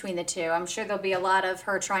forth between the two, I'm sure there'll be a lot of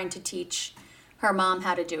her trying to teach her mom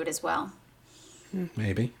how to do it as well.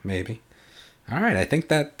 Maybe. All right, I think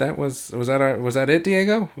that was that it,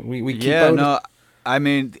 Diego? We Yeah, Kipo. no, I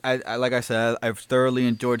mean, I like I said, I've thoroughly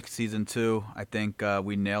enjoyed season 2. I think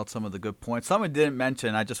we nailed some of the good points. Some I didn't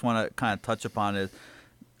mention, I just want to kind of touch upon it.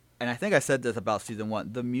 And I think I said this about season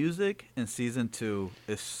 1. The music in season 2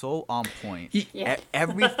 is so on point. Yeah.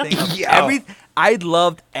 Everything. Yeah. I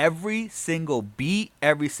loved every single beat,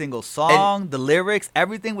 every single song, the lyrics.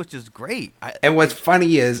 Everything was just great. And what's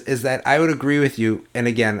funny is that I would agree with you. And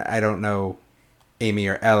again, I don't know, Amy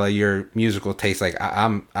or Ella, your musical taste. Like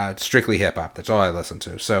I'm strictly hip hop. That's all I listen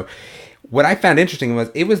to. So what I found interesting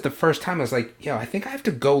was it was the first time I was like, I think I have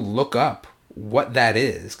to go look up what that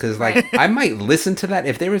is, because like I might listen to that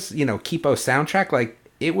if there was Kipo soundtrack, like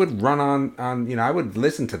it would run on I would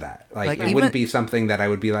listen to that, like it wouldn't be something that I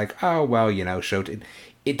would be like, oh well, show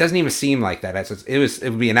it doesn't even seem like that. It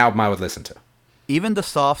would be an album I would listen to. Even the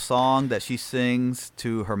soft song that she sings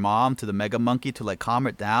to her mom, to the Mega Monkey, to like calm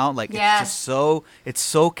it down, like Yes. it's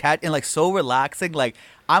so catchy and like so relaxing. Like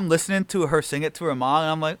I'm listening to her sing it to her mom,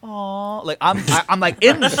 and I'm like, oh, like I'm like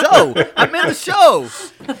in the show. I'm in the show.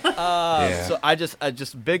 So I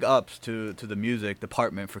just big ups to the music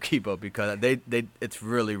department for Kipo, because they it's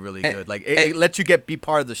really really good. Like it lets you be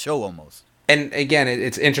part of the show almost. And again,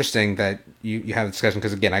 it's interesting that you have a discussion,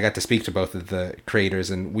 because again, I got to speak to both of the creators,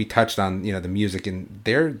 and we touched on the music, and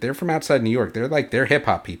they're from outside New York. They're hip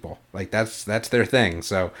hop people. Like that's their thing.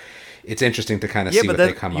 So it's interesting to kind of see what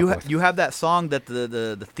they come up with. You have that song that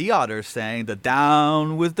the theater sang, the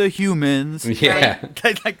Down with the Humans. Yeah,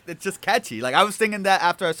 like it's just catchy. Like I was singing that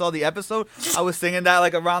after I saw the episode. I was singing that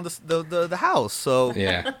like around the house. So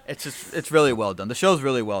yeah, it's really well done. The show's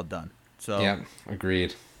really well done. So yeah,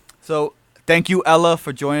 agreed. So. Thank you, Ella,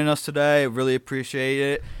 for joining us today. I really appreciate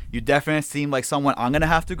it. You definitely seem like someone I'm going to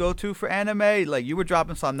have to go to for anime. Like, you were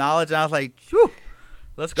dropping some knowledge, and I was like, whew,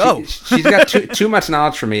 let's go. She's got too much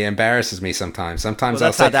knowledge for me. It embarrasses me sometimes. Sometimes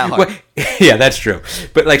I'll say, that hard. Yeah, that's true.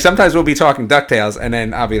 But, like, sometimes we'll be talking DuckTales, and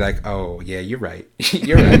then I'll be like, oh, yeah, you're right.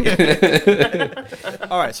 You're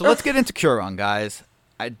right. All right, so let's get into Curon, guys.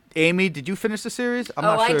 Amy, did you finish the series? I'm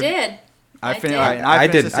not sure. I did. I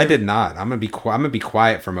did not. I'm gonna be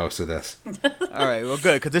quiet for most of this. All right, well,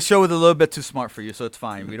 good, because this show was a little bit too smart for you, so it's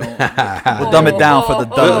fine. We'll dumb it down for the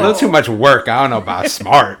dumb. A little too much work. I don't know about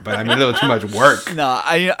smart, but I mean a little too much work. No,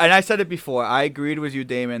 I said it before. I agreed with you,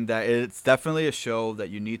 Damon, that it's definitely a show that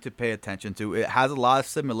you need to pay attention to. It has a lot of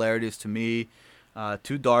similarities to me.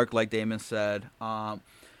 Too dark, like Damon said.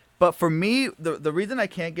 But for me, the reason I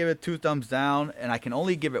can't give it 2 thumbs down, and I can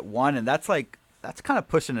only give it 1, and that's kind of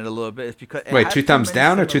pushing it a little bit. Is because wait, 2 thumbs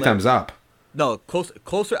down or 2 thumbs up? No, closer.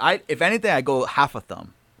 If anything, I go half a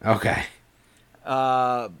thumb. Okay.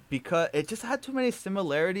 Because it just had too many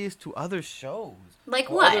similarities to other shows. Like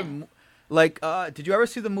what? Did you ever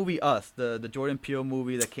see the movie Us, the Jordan Peele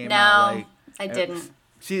movie that came out? No, I didn't.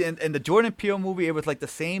 See, in the Jordan Peele movie, it was like the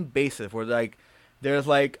same basis, where like there's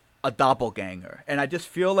like a doppelganger, and I just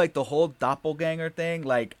feel like the whole doppelganger thing,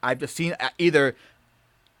 like I've just seen either.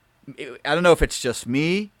 I don't know if it's just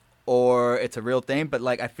me or it's a real thing, but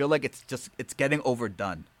like I feel like it's getting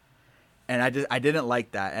overdone, and I didn't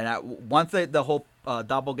like that. And once the whole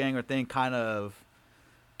doppelganger thing kind of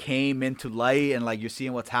came into light, and like you're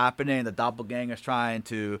seeing what's happening, the doppelganger's trying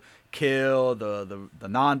to kill the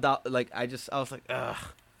like I was like, ugh,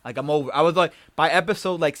 like I'm over. I was like, by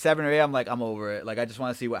episode like 7 or 8, I'm like, I'm over it. Like I just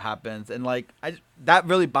want to see what happens, and like that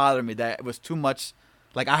really bothered me, that it was too much.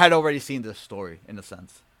 Like I had already seen this story in a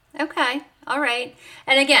sense. Okay. All right.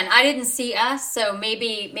 And again, I didn't see Us, so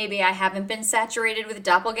maybe I haven't been saturated with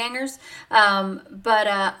doppelgangers. But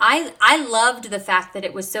I loved the fact that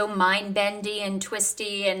it was so mind-bendy and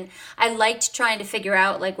twisty, and I liked trying to figure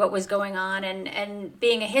out like what was going on. And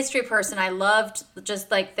being a history person, I loved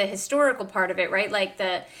just like the historical part of it, right? Like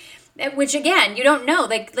which again, you don't know.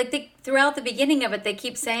 Like throughout the beginning of it, they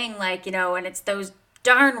keep saying like, and it's those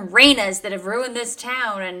darn Rainas that have ruined this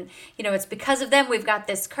town, and it's because of them we've got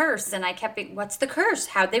this curse. And I kept being, what's the curse?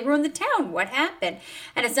 How'd they ruin the town? What happened?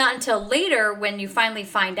 And it's not until later when you finally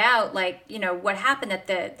find out, what happened,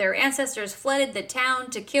 that their ancestors flooded the town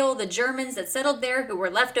to kill the Germans that settled there, who were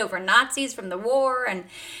leftover Nazis from the war, and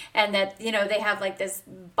that they have like this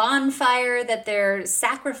bonfire that they're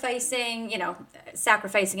sacrificing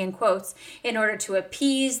in quotes, in order to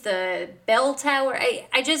appease the bell tower.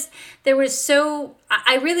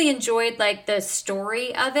 I really enjoyed like the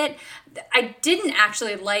story of it. I didn't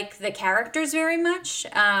actually like the characters very much.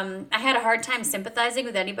 I had a hard time sympathizing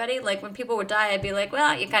with anybody. Like when people would die, I'd be like,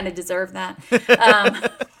 well, you kind of deserve that.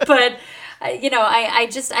 But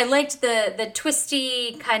I liked the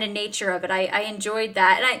twisty kind of nature of it. I enjoyed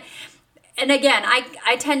that. And again,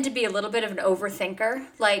 I tend to be a little bit of an overthinker.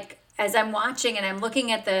 Like, as I'm watching and I'm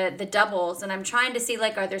looking at the doubles and I'm trying to see,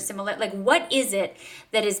 like, are there similar, like, what is it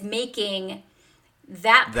that is making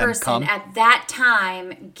that person at that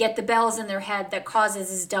time get the bells in their head that causes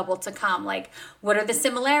his double to come? Like, what are the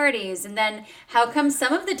similarities? And then how come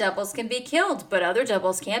some of the doubles can be killed, but other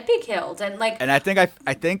doubles can't be killed? And I think I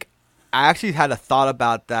actually had a thought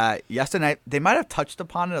about that yesterday. They might have touched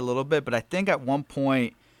upon it a little bit, but I think at one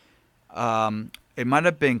point, it might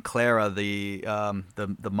have been Clara, the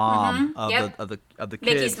mom of the kids.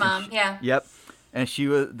 Mickey's mom, yeah. Yep, and she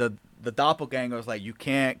was the doppelganger was like, you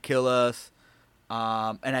can't kill us,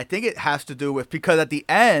 and I think it has to do with, because at the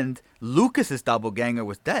end Lucas's doppelganger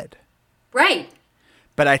was dead. Right.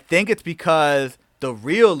 But I think it's because the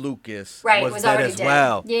real Lucas was dead as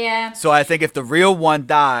well. Yeah. So I think if the real one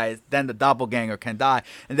dies, then the doppelganger can die,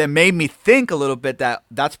 and that made me think a little bit that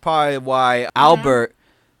that's probably why Albert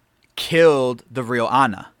killed the real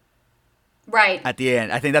Anna. Right. At the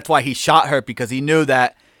end. I think that's why he shot her, because he knew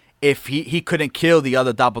that if he couldn't kill the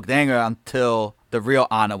other doppelganger until the real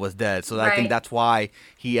Anna was dead. So I think that's why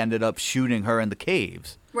he ended up shooting her in the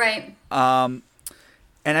caves. Right. And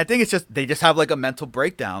I think it's just, they just have like a mental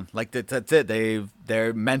breakdown. Like that's it.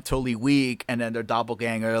 They're mentally weak, and then their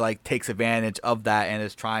doppelganger like takes advantage of that and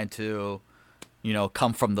is trying to,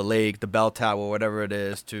 come from the lake, the bell tower, whatever it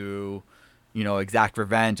is, to exact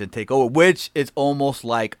revenge and take over, which is almost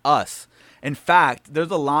like us. In fact,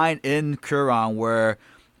 there's a line in Curon where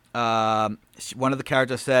one of the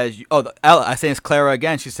characters says, I say it's Clara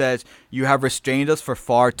again, she says, you have restrained us for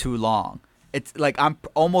far too long. It's like, I'm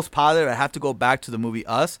almost positive, I have to go back to the movie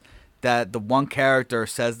Us, that the one character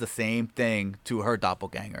says the same thing to her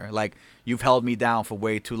doppelganger. Like, you've held me down for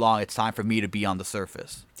way too long, it's time for me to be on the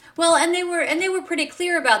surface. Well, and they were pretty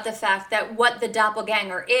clear about the fact that what the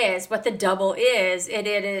doppelganger is, what the double is,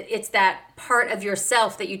 it's that part of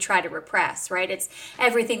yourself that you try to repress, right? It's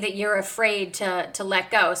everything that you're afraid to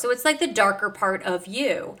let go. So it's like the darker part of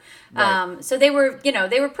you. Right. So they were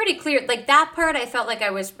pretty clear. Like that part, I felt like I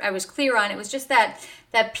was clear on. It was just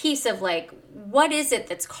that piece of like, what is it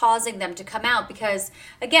that's causing them to come out? Because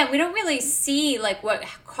again, we don't really see like what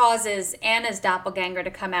causes Anna's doppelganger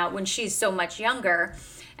to come out when she's so much younger.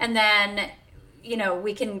 And then,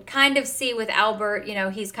 we can kind of see with Albert,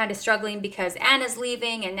 he's kind of struggling because Anna's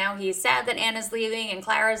leaving, and now he's sad that Anna's leaving, and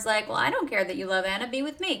Clara's like, well, I don't care that you love Anna, be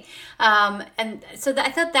with me. And so I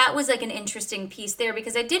thought that was like an interesting piece there,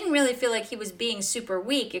 because I didn't really feel like he was being super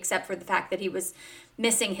weak, except for the fact that he was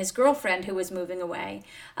missing his girlfriend who was moving away.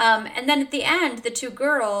 And then at the end, the two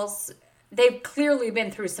girls, they've clearly been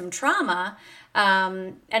through some trauma,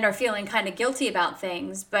 and are feeling kind of guilty about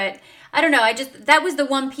things. But I don't know, that was the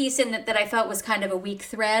one piece in that I felt was kind of a weak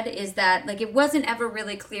thread, is that like it wasn't ever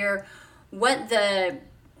really clear what the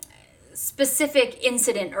specific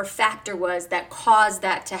incident or factor was that caused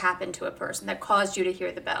that to happen to a person, that caused you to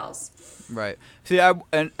hear the bells. Right. See,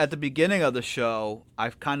 and at the beginning of the show,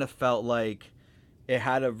 I've kind of felt like it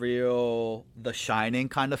had a real The Shining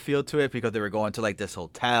kind of feel to it, because they were going to like this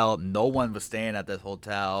hotel. No one was staying at this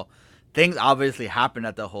hotel. Things obviously happened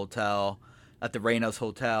at the hotel, at the Reina's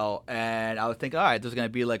hotel, and I was thinking, all right, there's gonna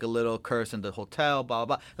be like a little curse in the hotel, blah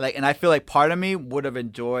blah blah. Like, and I feel like part of me would have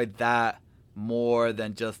enjoyed that more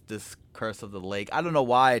than just this curse of the lake. I don't know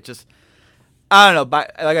why. It just, I don't know.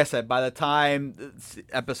 But like I said, by the time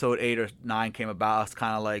episode 8 or 9 came about, I was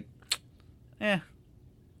kind of like,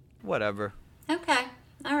 whatever. Okay.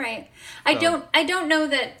 All right. I don't know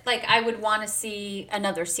that like I would want to see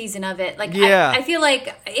another season of it. Like I feel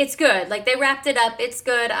like it's good. Like they wrapped it up. It's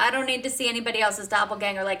good. I don't need to see anybody else's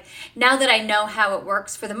doppelganger. Like now that I know how it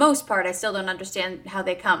works, for the most part, I still don't understand how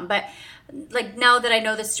they come. But like now that I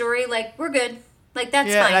know the story, like we're good. Like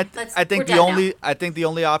that's fine. I think the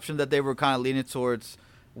only option that they were kind of leaning towards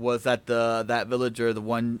was that that villager,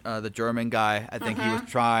 the German guy. I think he was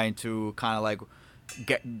trying to kind of like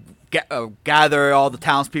gather all the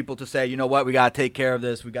townspeople to say, you know what, we gotta take care of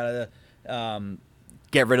this. We gotta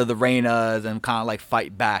get rid of the Reynas and kind of like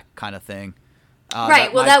fight back, kind of thing.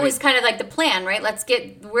 Right. Well, that was kind of like the plan, right?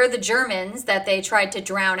 We're the Germans that they tried to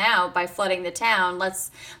drown out by flooding the town.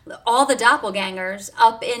 All the doppelgangers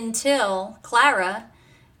up until Clara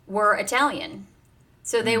were Italian.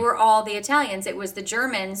 So they were all the Italians. It was the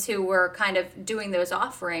Germans who were kind of doing those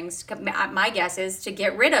offerings. My guess is to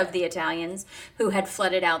get rid of the Italians who had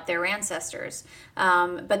flooded out their ancestors.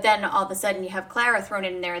 But then all of a sudden you have Clara thrown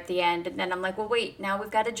in there at the end. And then I'm like, well, wait, now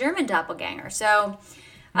we've got a German doppelganger. So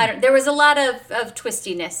there was a lot of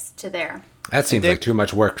twistiness to there. That seems like too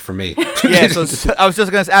much work for me. Yeah, so I was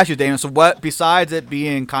just going to ask you, Damon, so what, besides it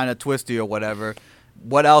being kind of twisty or whatever,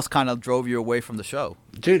 what else kind of drove you away from the show?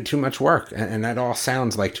 Dude, too much work. And that all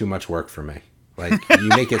sounds like too much work for me. Like, you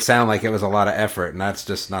make it sound like it was a lot of effort, and that's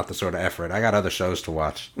just not the sort of effort. I got other shows to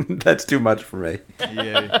watch. That's too much for me.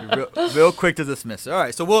 Yeah, real quick to dismiss it. All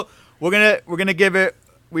right, so we're gonna give it.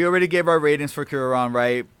 We already gave our ratings for Curon,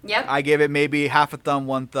 right? Yep. I gave it maybe half a thumb,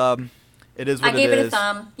 1 thumb. It is what it is. I gave it a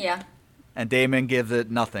thumb, yeah. And Damon gives it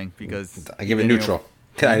nothing because I give it neutral.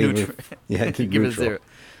 Neutral. Yeah, you give it 0.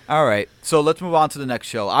 All right, so let's move on to the next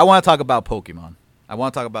show. I want to talk about Pokemon.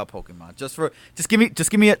 Just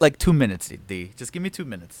give me like 2 minutes, D. Just give me 2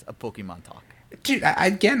 minutes of Pokemon talk. Dude, I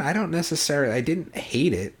didn't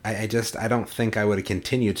hate it. I don't think I would have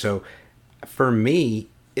continued. So for me,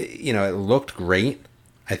 it looked great.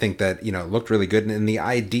 I think that, it looked really good. And the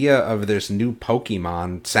idea of this new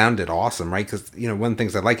Pokemon sounded awesome, right? Because, one of the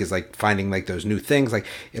things I like is like finding like those new things. Like,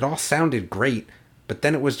 it all sounded great, but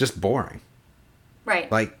then it was just boring. Right.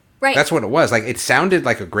 Like, that's what it was. Like, it sounded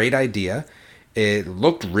like a great idea. It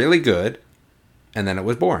looked really good, and then it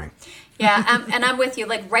was boring. Yeah, and I'm with you.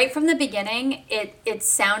 Like, right from the beginning, it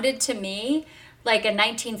sounded to me like a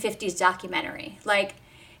 1950s documentary. Like,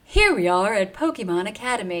 here we are at Pokemon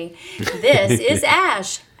Academy. This is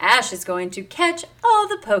Ash. Ash is going to catch all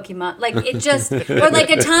the Pokemon. Like, it just, or like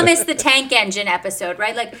a Thomas the Tank Engine episode,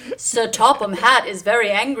 right? Like, Sir Topham Hatt is very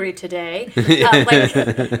angry today. Like,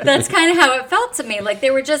 that's kind of how it felt to me. Like,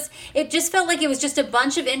 it just felt like it was just a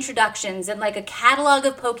bunch of introductions and like a catalog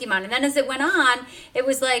of Pokemon. And then as it went on, it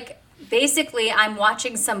was like, basically, I'm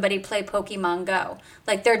watching somebody play Pokemon Go.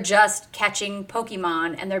 Like, they're just catching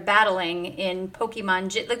Pokemon and they're battling in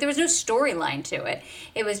Pokemon. Like, there was no storyline to it.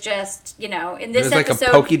 It was just, in this episode. It was like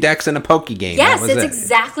a Pokédex and a Pokegame. Yes, that's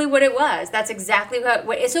exactly what it was. That's exactly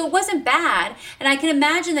so it wasn't bad. And I can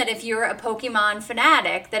imagine that if you're a Pokemon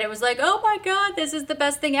fanatic, that it was like, oh my God, this is the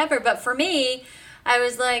best thing ever. But for me, I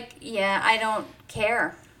was like, yeah, I don't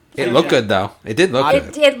care. It looked good, though. It did look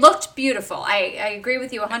good. It looked beautiful. I agree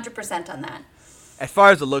with you 100% on that. As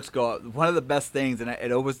far as the looks go, one of the best things, and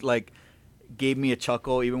it always, like, gave me a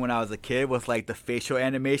chuckle even when I was a kid, was, like, the facial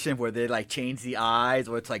animation where they, like, change the eyes,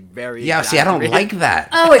 or it's, like, very... Yeah, see, I don't like that.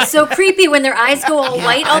 Oh, it's so creepy when their eyes go all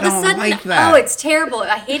white all of a sudden. I don't like that. Oh, it's terrible.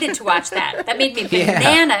 I hated to watch that. That made me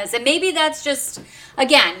bananas. And maybe that's just...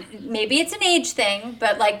 Again, maybe it's an age thing,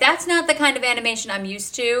 but, like, that's not the kind of animation I'm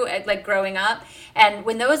used to, like, growing up. And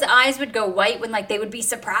when those eyes would go white, when, like, they would be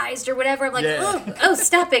surprised or whatever, I'm like, oh,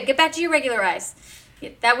 stop it. Get back to your regular eyes.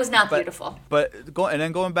 That was not beautiful. But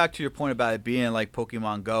going back to your point about it being, like,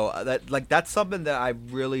 Pokemon Go, that's something that I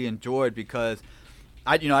really enjoyed because,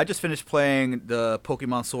 I just finished playing the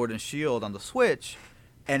Pokemon Sword and Shield on the Switch.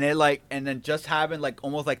 And then just having like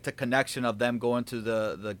almost like the connection of them going to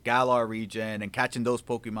the Galar region and catching those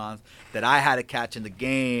Pokemons that I had to catch in the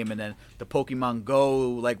game, and then the Pokemon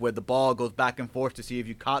Go, like where the ball goes back and forth to see if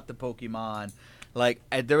you caught the Pokemon. Like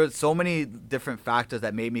there were so many different factors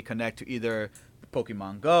that made me connect to either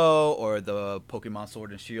Pokemon Go or the Pokemon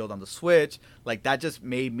Sword and Shield on the Switch. Like that just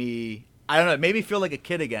made me, I don't know, it made me feel like a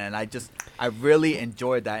kid again. And I really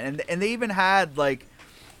enjoyed that. And they even had like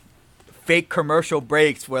fake commercial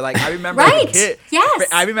breaks where like I remember as a kid. Yes.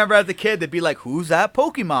 I remember as a kid they'd be like, who's that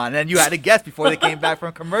Pokemon? And then you had to guess before they came back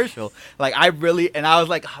from commercial. Like I was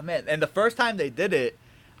like, oh man. And the first time they did it,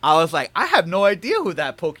 I was like, I have no idea who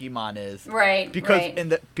that Pokemon is. Right.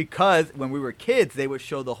 Because when we were kids, they would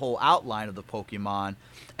show the whole outline of the Pokemon.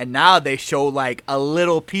 And now they show like a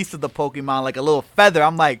little piece of the Pokemon, like a little feather.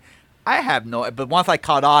 I'm like, I have no, but once I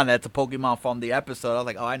caught on that it's a Pokemon from the episode, I was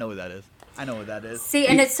like, oh, I know who that is. See,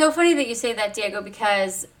 and it's so funny that you say that, Diego,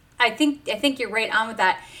 because I think you're right on with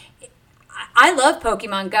that. I love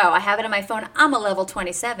Pokemon Go. I have it on my phone. I'm a level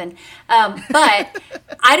 27. But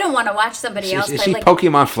I don't want to watch somebody else play. Is she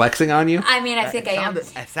Pokemon flexing on you? I mean, I think I am. It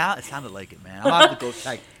sounded like it, man. I'm going to have to go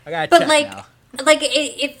check. I got to check now. Like,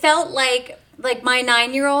 it felt like like my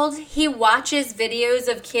 9-year-old, he watches videos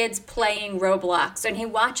of kids playing Roblox and he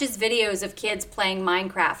watches videos of kids playing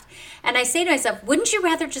Minecraft. And I say to myself, wouldn't you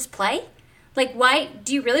rather just play? Like, why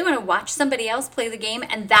do you really want to watch somebody else play the game?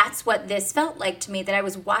 And that's what this felt like to me, that I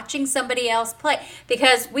was watching somebody else play.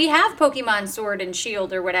 Because we have Pokemon Sword and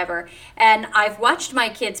Shield or whatever, and I've watched my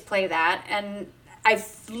kids play that, and I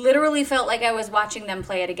literally felt like I was watching them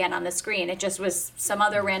play it again on the screen. It just was some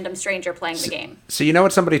other random stranger playing the game. So you know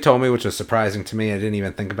what somebody told me, which was surprising to me? I didn't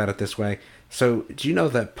even think about it this way. So do you know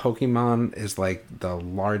that Pokemon is like the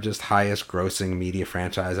largest, highest grossing media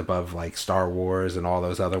franchise above like Star Wars and all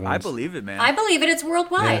those other ones? I believe it, man. I believe it. It's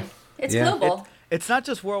worldwide. Yeah. It's global. It's not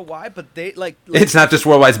just worldwide, but they like it's not just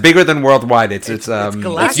worldwide. It's bigger than worldwide. It's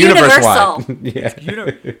universe-wide. Yeah.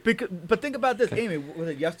 But think about this, Amy. Was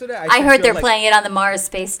it yesterday? I heard they're playing it on the Mars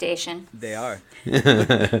space station. They are.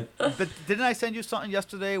 But didn't I send you something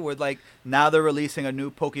yesterday where like now they're releasing a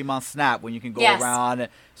new Pokemon Snap when you can go around?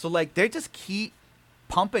 So like they just keep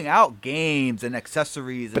pumping out games and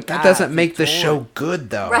accessories. But that doesn't make the show good,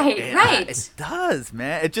 though. Right. It does,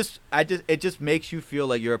 man. It just makes you feel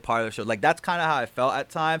like you're a part of the show. Like that's kind of how I felt at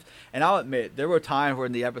times. And I'll admit there were times where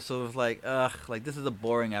in the episode was like, ugh, like this is a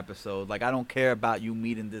boring episode. Like I don't care about you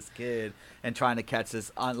meeting this kid and trying to catch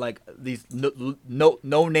this on like these no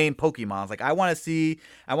name Pokemons. Like I want to see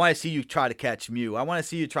you try to catch Mew. I want to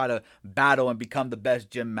see you try to battle and become the best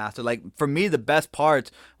gym master. Like for me, the best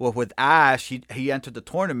parts were with Ash. He entered the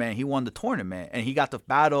tournament. He won the tournament, and he got to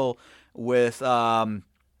battle with was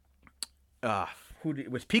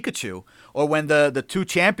Pikachu, or when the two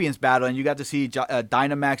champions battle, and you got to see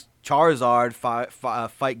Dynamax Charizard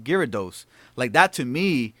fight Gyarados. Like that to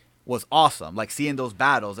me was awesome. Like seeing those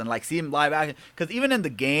battles and like seeing live action, because even in the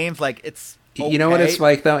games, like it's. Okay. You know what it's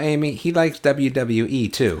like, though, Amy? He likes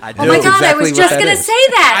WWE, too. I do. Oh, my God, exactly I was just going to say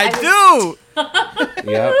that. I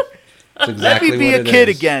do. Yep. Exactly. Let me be a kid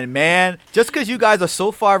again, man. Just because you guys are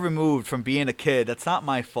so far removed from being a kid, that's not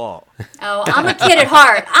my fault. Oh, I'm a kid at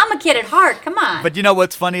heart. Come on. But you know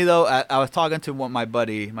what's funny though? I was talking to my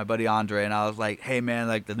buddy Andre, and I was like, "Hey man,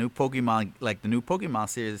 like the new Pokemon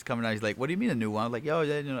series is coming out." He's like, "What do you mean a new one?" I was like, "Yo,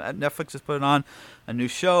 yeah, Netflix is putting on a new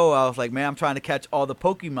show." I was like, "Man, I'm trying to catch all the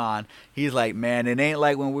Pokemon." He's like, "Man, it ain't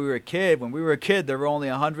like when we were a kid. When we were a kid, there were only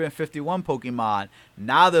 151 Pokemon.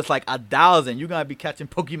 Now there's like 1,000. You're gonna be catching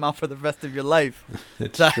Pokemon for the rest of your life."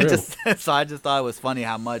 So I just thought it was funny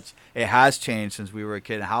how much it has changed since we were a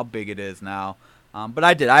kid and how big it is now. But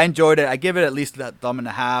I enjoyed it. I give it at least a thumb and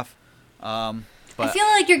a half. But I feel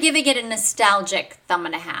like you're giving it a nostalgic thumb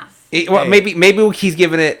and a half. Maybe he's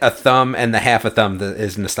giving it a thumb, and the half a thumb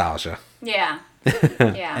is nostalgia. Yeah.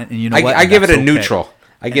 Yeah. And you know what? I give it a neutral.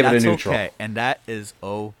 I give it a neutral. Okay. And that is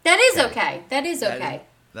okay. That is okay. That is okay.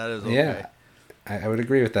 That is okay. Yeah. I would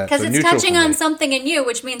agree with that. Because it's touching on something in you,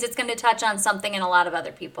 which means it's going to touch on something in a lot of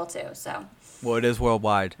other people too. So. Well, it is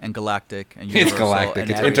worldwide and galactic and universal. It's galactic.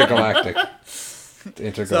 It's intergalactic.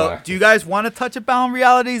 So, do you guys want to touch about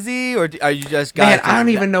Reality Z, or are you just guys? Man, I don't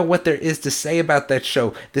even know what there is to say about that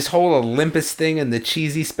show. This whole Olympus thing and the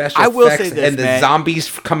cheesy special effects and the zombies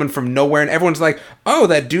coming from nowhere, and everyone's like, "Oh,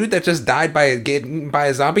 that dude that just died by getting eaten by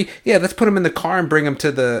a zombie. Yeah, let's put him in the car and bring him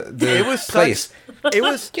to the place." It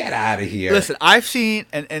was get out of here. Listen, I've seen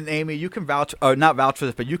and Amy, you can vouch or not vouch for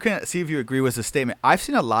this, but you can see if you agree with the statement. I've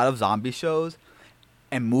seen a lot of zombie shows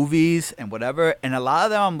and movies and whatever, and a lot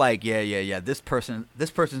of them I'm like, yeah, this person's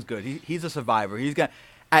good. He's a survivor. He's gonna.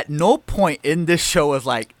 At no point in this show was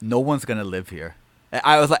like, no one's gonna live here.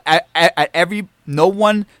 I was like, no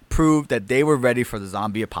one proved that they were ready for the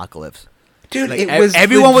zombie apocalypse. Dude, like, it was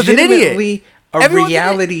everyone was an idiot. A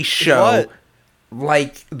reality show.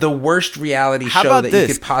 Like the worst reality show that you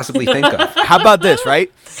could possibly think of. How about this,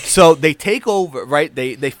 right? So they take over, right?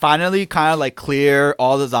 They finally kind of like clear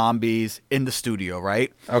all the zombies in the studio,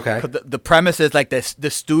 right? Okay. The premise is like this: the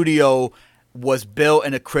studio was built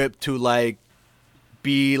in a crypt to like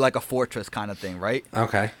be like a fortress kind of thing, right?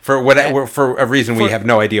 Okay. For a reason we have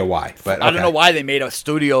no idea why, but okay. I don't know why they made a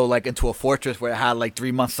studio like into a fortress where it had like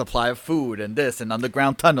 3 months supply of food and this and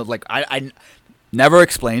underground tunnels. Like I never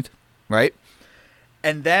explained, right?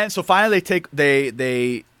 And then, so finally,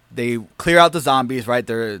 they clear out the zombies, right?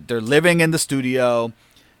 They're living in the studio.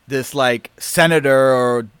 This like senator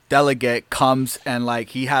or delegate comes and like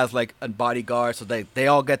he has like a bodyguard, so they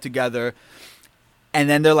all get together, and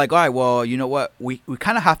then they're like, all right, well, you know what? We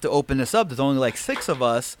kind of have to open this up. There's only like 6 of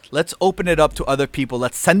us. Let's open it up to other people.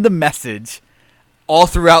 Let's send a message all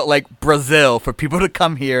throughout like Brazil for people to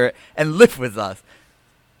come here and live with us.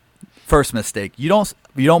 First mistake. You don't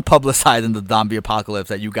publicize in the zombie apocalypse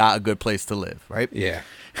that you got a good place to live, right? Yeah.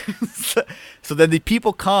 So then the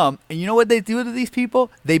people come, and you know what they do to these people?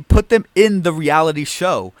 They put them in the reality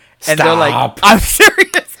show, and they're like, "I'm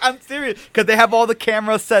serious," because they have all the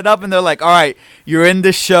cameras set up, and they're like, "All right, you're in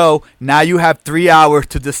this show. Now you have 3 hours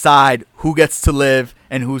to decide who gets to live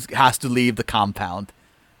and who has to leave the compound."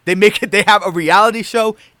 They make it. They have a reality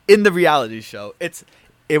show in the reality show.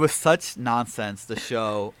 It was such nonsense, the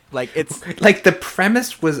show. It's like the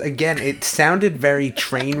premise was, again, it sounded very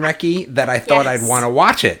train wrecky that I thought I'd want to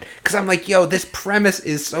watch it. Because I'm like, yo, this premise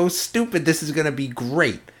is so stupid. This is going to be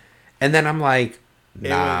great. And then I'm like,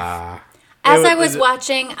 nah. As I was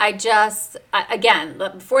watching, again,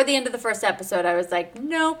 before the end of the first episode, I was like,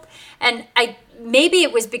 nope. And maybe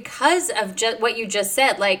it was because of what you just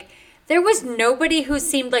said. Like, there was nobody who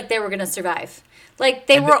seemed like they were going to survive. Like,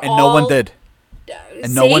 and no one did.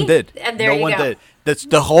 And no one did. And there you go. That's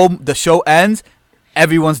the show ends.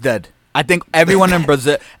 Everyone's dead. I think everyone in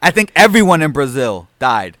Brazil.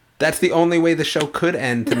 Died. That's the only way the show could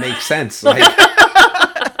end to make sense. Like,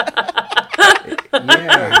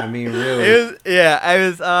 yeah, I mean, really.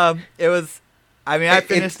 It was. I mean, I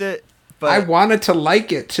finished it, but I wanted to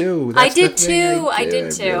like it too. I did too. I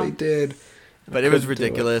did too. Really did. But it was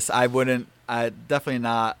ridiculous. I definitely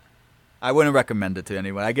not. I wouldn't recommend it to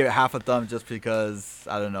anyone. I give it half a thumb just because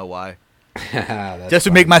I don't know why. Just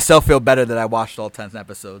to make myself feel better that I watched all 10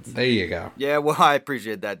 episodes. There you go. Yeah, well, I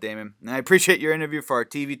appreciate that, Damon. And I appreciate your interview for our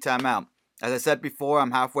TV Timeout. As I said before,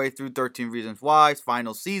 I'm halfway through 13 Reasons Why's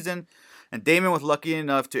final season. And Damon was lucky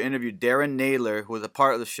enough to interview Darren Naylor, who was a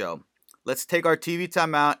part of the show. Let's take our TV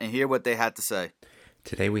Timeout and hear what they had to say.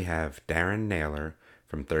 Today we have Darren Naylor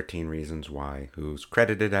from 13 Reasons Why, who's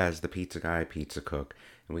credited as the pizza guy, pizza cook.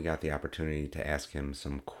 And we got the opportunity to ask him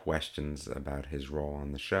some questions about his role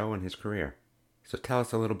on the show and his career. So tell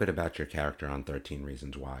us a little bit about your character on 13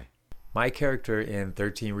 Reasons Why. My character in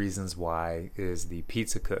 13 Reasons Why is the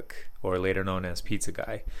pizza cook, or later known as pizza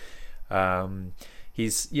guy.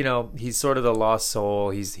 He's sort of the lost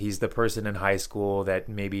soul. He's the person in high school that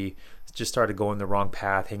maybe just started going the wrong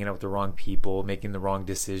path, hanging out with the wrong people, making the wrong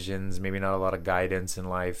decisions, maybe not a lot of guidance in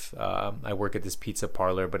life. I work at this pizza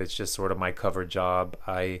parlor, but it's just sort of my cover job.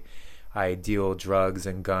 I deal drugs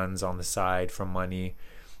and guns on the side for money,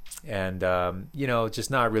 and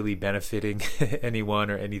just not really benefiting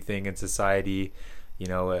anyone or anything in society.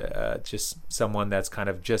 Just someone that's kind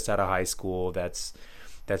of just out of high school that's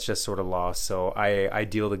just sort of lost. So I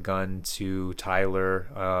deal the gun to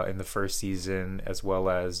Tyler in the first season, as well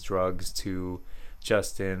as drugs to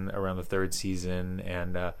Justin around the third season,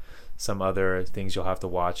 and some other things you'll have to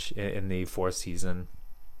watch in the fourth season.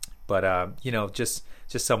 But just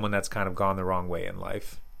someone that's kind of gone the wrong way in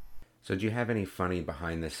life. So do you have any funny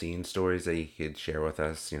behind the scenes stories that you could share with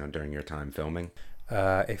us, during your time filming?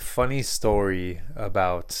 A funny story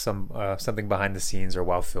about something behind the scenes or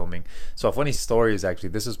while filming. So a funny story is actually,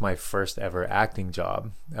 this was my first ever acting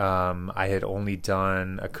job. I had only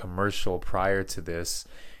done a commercial prior to this,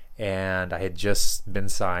 and I had just been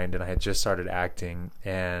signed and I had just started acting.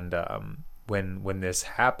 And when this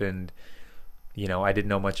happened, I didn't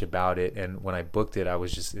know much about it. And when I booked it, I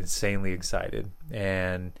was just insanely excited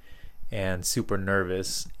and super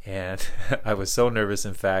nervous. And I was so nervous,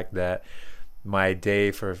 in fact, that my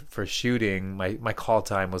day for shooting, my call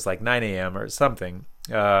time was like 9 a.m. or something.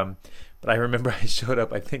 But I remember I showed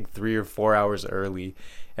up, I think 3 or 4 hours early,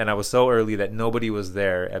 and I was so early that nobody was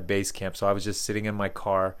there at base camp. So I was just sitting in my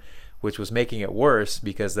car, which was making it worse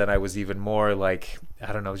because then I was even more like,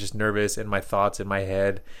 I don't know, just nervous in my thoughts in my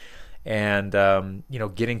head. And,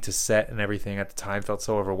 getting to set and everything at the time felt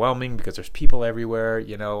so overwhelming because there's people everywhere,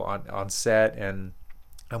 on set, and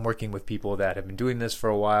I'm working with people that have been doing this for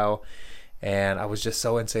a while. And I was just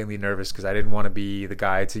so insanely nervous because I didn't want to be the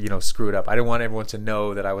guy to, screw it up. I didn't want everyone to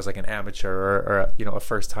know that I was like an amateur or a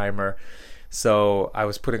first timer. So I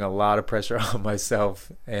was putting a lot of pressure on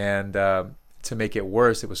myself. And to make it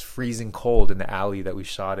worse, it was freezing cold in the alley that we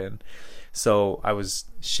shot in. So I was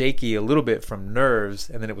shaky a little bit from nerves,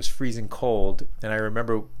 and then it was freezing cold. And I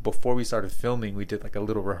remember before we started filming, we did like a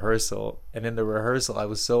little rehearsal. And in the rehearsal, I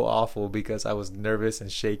was so awful because I was nervous and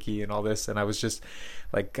shaky and all this. And I was just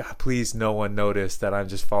like, God, please no one notice that I'm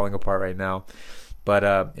just falling apart right now.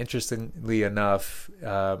 But interestingly enough,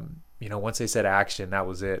 once they said action, that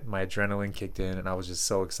was it. My adrenaline kicked in, and I was just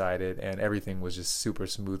so excited. And everything was just super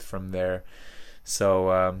smooth from there.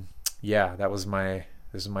 So,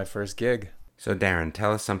 this is my first gig. So Darren,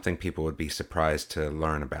 tell us something people would be surprised to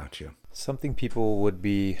learn about you. Something people would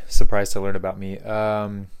be surprised to learn about me.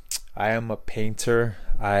 I am a painter.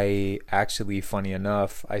 I actually, funny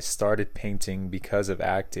enough, I started painting because of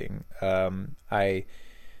acting. I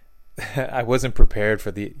I wasn't prepared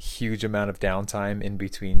for the huge amount of downtime in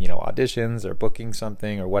between, auditions or booking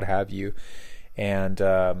something or what have you. And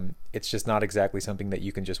it's just not exactly something that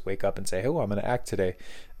you can just wake up and say, oh, I'm going to act today.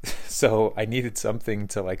 So I needed something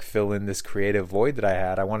to like fill in this creative void that I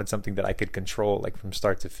had. I wanted something that I could control like from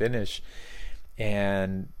start to finish.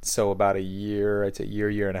 And so about I'd say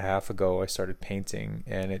year and a half ago, I started painting,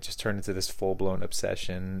 and it just turned into this full-blown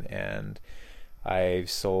obsession. And I've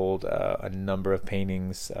sold a number of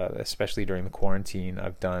paintings, especially during the quarantine.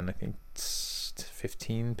 I've done, I think,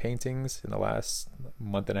 15 paintings in the last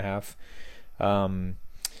month and a half.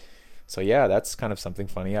 So yeah, that's kind of something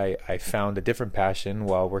funny. I found a different passion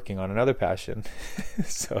while working on another passion.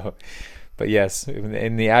 But yes,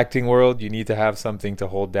 in the acting world, you need to have something to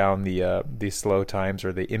hold down the slow times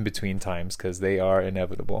or the in-between times, because they are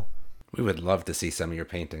inevitable. We would love to see some of your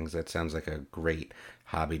paintings. That sounds like a great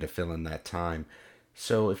hobby to fill in that time.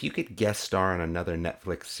 So if you could guest star on another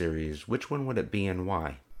Netflix series, which one would it be and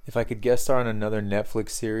why? If I could guest star on another Netflix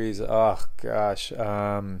series, oh gosh,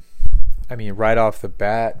 right off the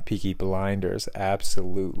bat, Peaky Blinders,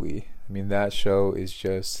 absolutely. That show is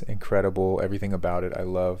just incredible. Everything about it, I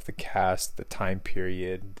love the cast, the time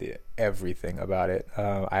period, everything about it.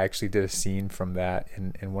 I actually did a scene from that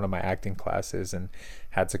in one of my acting classes and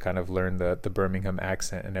had to kind of learn the Birmingham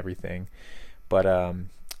accent and everything. But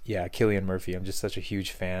yeah, Cillian Murphy, I'm just such a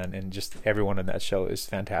huge fan, and just everyone in that show is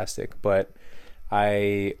fantastic. But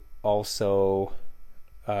I also,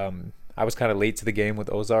 I was kind of late to the game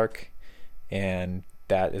with Ozark, and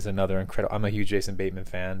that is another incredible. I'm a huge Jason Bateman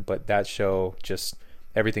fan, but that show, just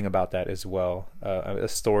everything about that as well. A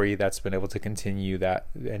story that's been able to continue that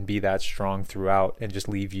and be that strong throughout, and just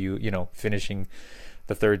leave you, finishing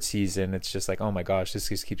the third season. It's just like, oh my gosh, this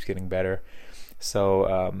just keeps getting better.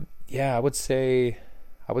 So yeah, I would say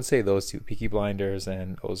those two, Peaky Blinders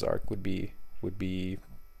and Ozark, would be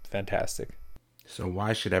fantastic. So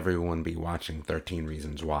why should everyone be watching 13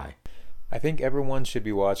 Reasons Why? I think everyone should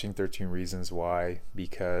be watching 13 Reasons Why,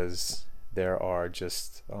 because there are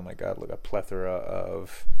just, oh my God, look, a plethora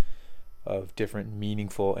of different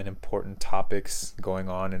meaningful and important topics going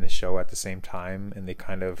on in the show at the same time, and they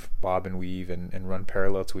kind of bob and weave and run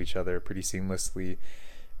parallel to each other pretty seamlessly.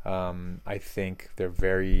 I think they're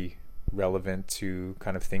very relevant to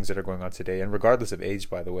kind of things that are going on today, and regardless of age,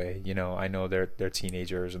 by the way. I know they're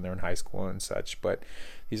teenagers and they're in high school and such, but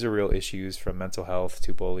these are real issues, from mental health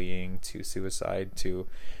to bullying to suicide to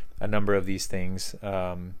a number of these things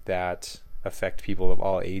that affect people of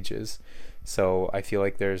all ages. So I feel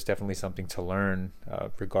like there's definitely something to learn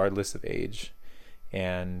regardless of age,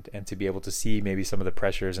 and to be able to see maybe some of the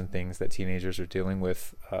pressures and things that teenagers are dealing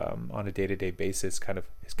with on a day-to-day basis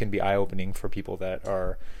it can be eye-opening for people that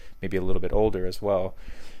are maybe a little bit older as well.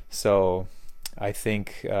 So I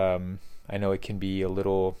think I know it can be a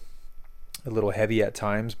little heavy at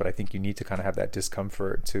times, but I think you need to kind of have that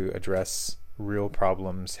discomfort to address real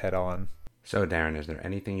problems head on. So Darren, is there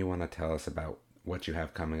anything you want to tell us about what you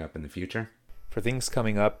have coming up in the future? For things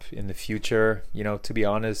coming up in the future, to be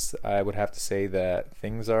honest, I would have to say that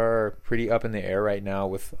things are pretty up in the air right now,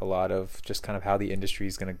 with a lot of just kind of how the industry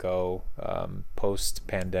is going to go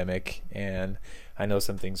post-pandemic. And I know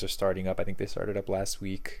some things are starting up. I think they started up last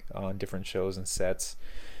week on different shows and sets.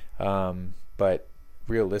 But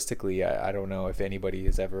realistically, I don't know if anybody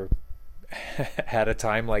has ever had a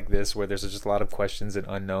time like this where there's just a lot of questions and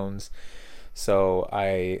unknowns. So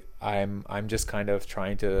I'm just kind of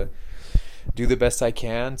trying to do the best I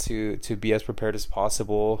can to be as prepared as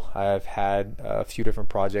possible. I've had a few different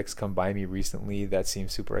projects come by me recently that seem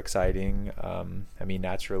super exciting.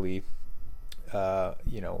 Naturally,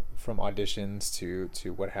 from auditions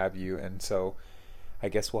to what have you. And so I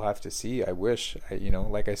guess we'll have to see. I wish,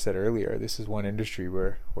 like I said earlier, this is one industry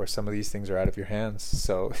where some of these things are out of your hands.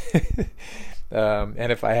 So,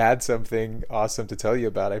 and if I had something awesome to tell you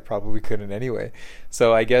about, I probably couldn't anyway.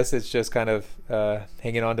 So I guess it's just kind of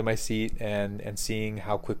hanging on to my seat and seeing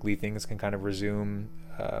how quickly things can kind of resume,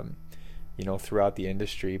 throughout the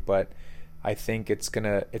industry. But I think it's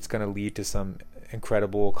gonna lead to some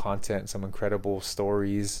incredible content, some incredible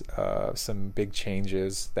stories, some big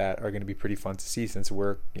changes that are going to be pretty fun to see, since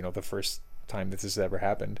we're the first time that this has ever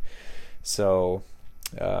happened. So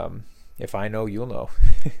if I know, you'll know.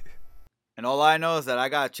 And all I know is that I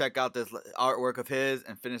gotta check out this artwork of his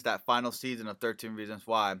and finish that final season of 13 Reasons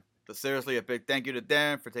Why. But seriously, a big thank you to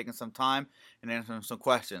Darren for taking some time and answering some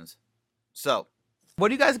questions. So What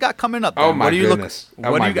do you guys got coming up? Oh then? my What do you goodness! Look,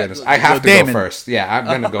 Oh what do my you got- goodness! I have to Damon. go first. Yeah, I'm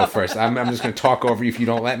gonna go first. I'm just gonna talk over you if you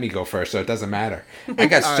don't let me go first, so it doesn't matter. I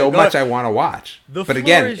got All so right, go much ahead. I want to watch. The but floor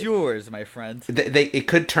again, is yours, my friend. it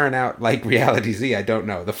could turn out like Reality Z. I don't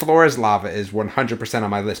know. The Floor is Lava is 100% on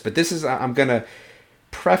my list, but this is I'm gonna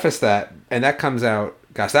preface that, and that comes out.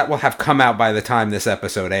 Gosh, that will have come out by the time this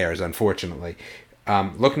episode airs. Unfortunately,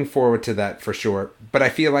 looking forward to that for sure. But I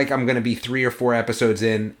feel like I'm gonna be 3 or 4 episodes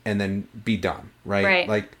in and then be done. Right?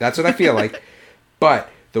 Like that's what I feel like. But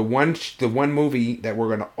the one movie that we're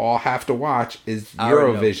gonna all have to watch is I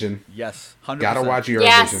already know. Eurovision. Yes, 100%. Gotta watch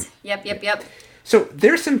Eurovision. Yes. Yep. So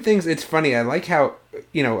there's some things, it's funny, I like how,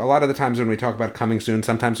 a lot of the times when we talk about coming soon,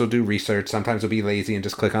 sometimes we'll do research, sometimes we'll be lazy and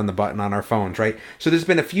just click on the button on our phones, right? So there's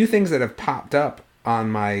been a few things that have popped up on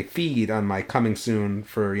my feed, on my coming soon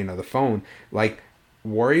for, the phone, like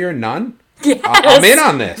Warrior Nun. Yes. I'm in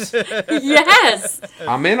on this. Yes.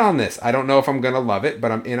 I'm in on this. I don't know if I'm going to love it,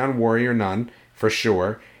 but I'm in on Warrior Nun for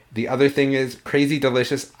sure. The other thing is Crazy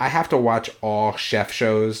Delicious. I have to watch all chef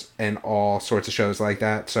shows and all sorts of shows like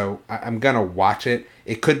that. So I'm going to watch it.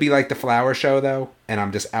 It could be like the Flower Show, though, and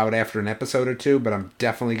I'm just out after an episode or two, but I'm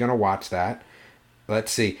definitely going to watch that.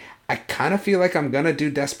 Let's see. I kind of feel like I'm going to do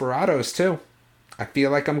Desperados, too. I feel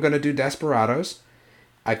like I'm going to do Desperados.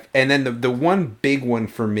 And then the one big one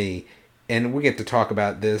for me, and we get to talk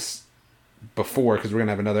about this before, because we're going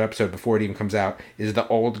to have another episode before it even comes out, is The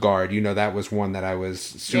Old Guard. That was one that I was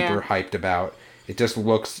super hyped about. It just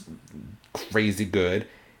looks crazy good.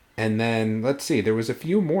 And then, let's see, there was a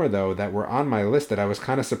few more, though, that were on my list that I was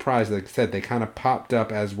kind of surprised. Like I said, they kind of popped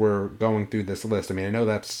up as we're going through this list. I mean, I know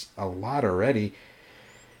that's a lot already,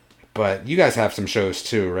 but you guys have some shows,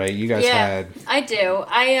 too, right? You guys had... I do.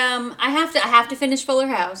 I have to finish Fuller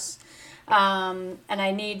House. And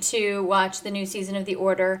I need to watch the new season of The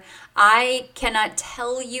Order. I cannot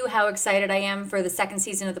tell you how excited I am for the second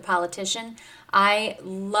season of The Politician. I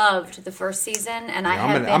loved the first season, and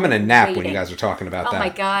I'm gonna nap when you guys are talking about that. Oh my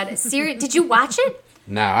god! Did you watch it?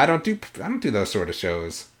 No, I don't do those sort of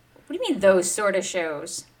shows. What do you mean those sort of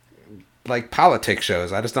shows? Like politics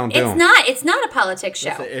shows. I just don't do them. It's not a politics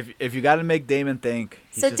show. Listen, if you got to make Damon think.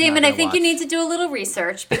 So Damon, I think you need to do a little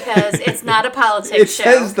research because it's not a politics show.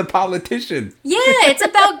 It says The Politician. Yeah, it's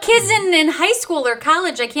about kids in high school or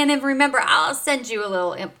college. I can't even remember. I'll send you a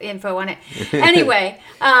little info on it. Anyway,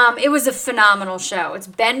 it was a phenomenal show. It's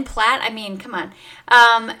Ben Platt. I mean, come on.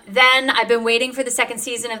 Then I've been waiting for the second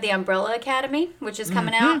season of The Umbrella Academy, which is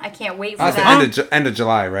coming out. I can't wait for that. It's the end of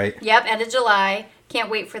July, right? Yep, end of July. Can't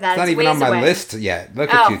wait for that. It's not even on my list yet.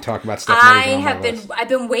 Look at you talking about stuff. I've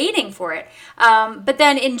been waiting for it. But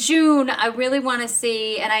then in June, I really want to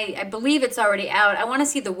see, and I believe it's already out. I want to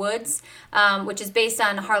see The Woods, which is based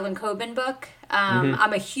on a Harlan Coben book.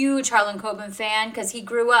 I'm a huge Harlan Coben fan because he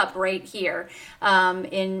grew up right here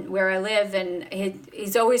in where I live, and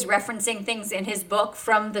he's always referencing things in his book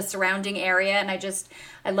from the surrounding area, and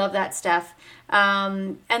I love that stuff.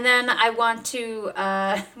 And then I want to.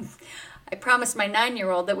 I promised my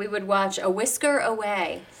 9-year-old that we would watch A Whisker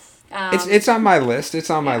Away. It's on my list. It's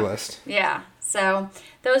on my list. Yeah. So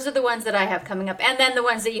those are the ones that I have coming up. And then the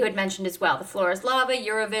ones that you had mentioned as well. The Floor is Lava,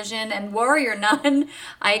 Eurovision, and Warrior Nun.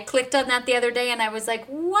 I clicked on that the other day and I was like,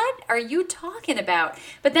 what are you talking about?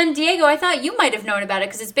 But then, Diego, I thought you might have known about it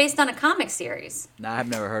because it's based on a comic series. No, I've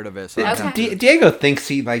never heard of it. So Okay. Diego thinks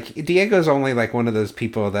Diego's only like one of those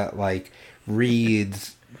people that like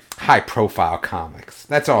reads high-profile comics.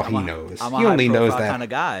 That's all he knows. I'm a he only knows that kind of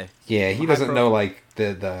guy. Yeah, he doesn't know like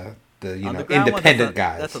the independent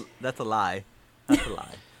guys. That's a lie. That's a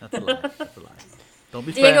lie. That's a lie. That's a lie. Don't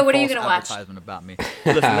be Diego, spreading what are you false gonna watch? advertisement about me.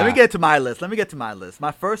 Listen, let me get to my list.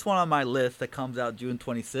 My first one on my list that comes out June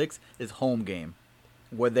 26th is Home Game,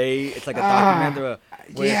 where it's like a documentary. Where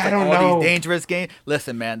it's like I don't all know. these dangerous games.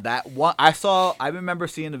 Listen, man, that one I remember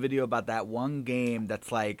seeing a video about that one game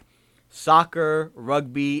that's like soccer,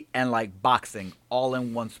 rugby, and like boxing all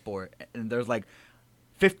in one sport, and there's like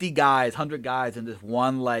 50 guys, 100 guys in this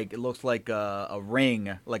one, like it looks like a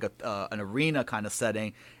ring, like an arena kind of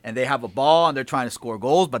setting, and they have a ball and they're trying to score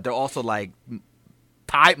goals, but they're also like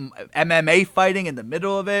MMA fighting in the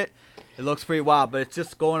middle of it. It looks pretty wild, but it's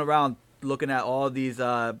just going around looking at all these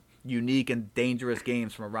unique and dangerous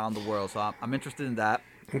games from around the world. So I'm interested in that.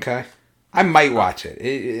 Okay, I might watch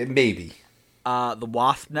it. Maybe. The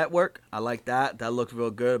Wasp Network, I like that. That looks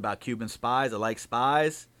real good about Cuban spies. I like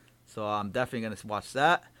spies, so I'm definitely gonna watch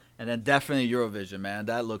that. And then definitely Eurovision, man.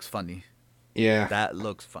 That looks funny. Yeah, that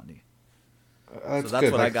looks funny. That's so that's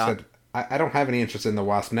good. what like I got. Said, I don't have any interest in the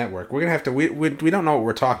Wasp Network. We're gonna have to. We don't know what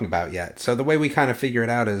we're talking about yet. So the way we kind of figure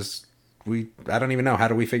it out is I don't even know how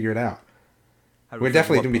do we figure it out. We're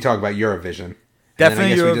definitely gonna be talking about Eurovision.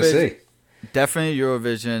 Definitely and then I guess we Eurovision. just see. Definitely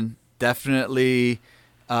Eurovision. Definitely.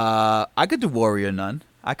 I could do Warrior Nun.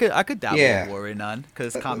 I could dabble with Warrior Nun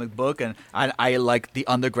because comic book, and I like the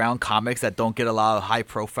underground comics that don't get a lot of high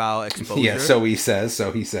profile exposure. Yeah, so he says.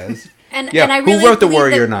 And Yeah, I really who wrote the believe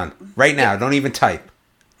Warrior that- Nun? Right now, don't even type.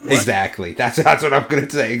 Exactly. That's what I'm going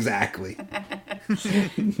to say. Exactly.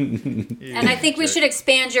 And I think we should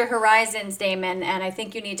expand your horizons, Damon. And I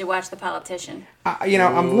think you need to watch The Politician.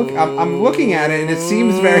 I'm looking at it, and it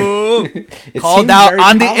seems very it Called seems out very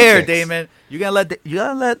on the air, politics. Damon. You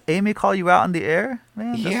gonna let Amy call you out on the air,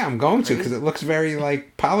 man? Yeah, I'm going to because it looks very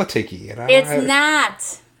like politicky. And It's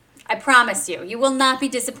not. I promise you. You will not be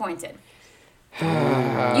disappointed. You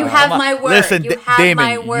have my word. Listen, you have Damon,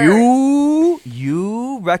 my word.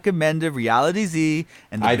 you recommended Reality Z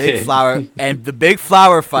and the I big did. flower and the big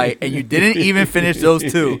flower fight, and you didn't even finish those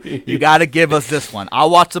two. You got to give us this one. I'll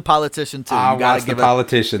watch The Politician too. I'll You gotta watch the give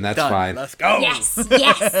politician. That's done. fine. Let's go. Yes,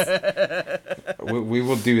 yes. We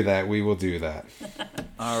will do that. We will do that.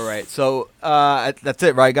 All right. So that's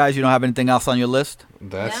it, right, guys? You don't have anything else on your list?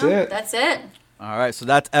 That's No, it. That's it. All right. So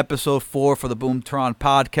that's episode 4 for the Boomtron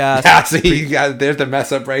podcast. Yeah, see, there's the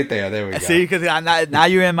mess up right there. There we go. See, because now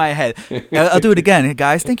you're in my head. I'll do it again,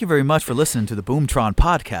 guys. Thank you very much for listening to the Boomtron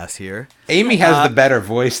podcast here. Amy has the better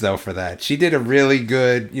voice though for that. She did a really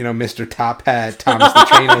good, Mr. Top Hat, Thomas the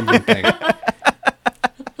Train Engine thing.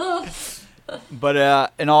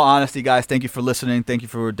 But in all honesty, guys, thank you for listening. Thank you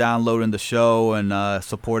for downloading the show and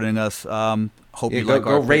supporting us. Hope you like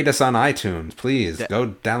go our rate us on iTunes, please. Go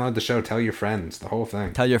download the show. Tell your friends. The whole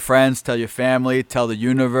thing. Tell your friends, tell your family, tell the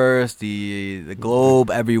universe, the globe,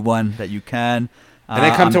 everyone that you can. And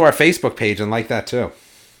then come to our Facebook page and like that too.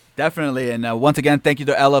 Definitely. And once again, thank you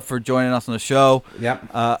to Ella for joining us on the show. Yep.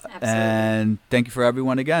 And thank you for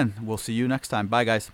everyone again. We'll see you next time. Bye, guys.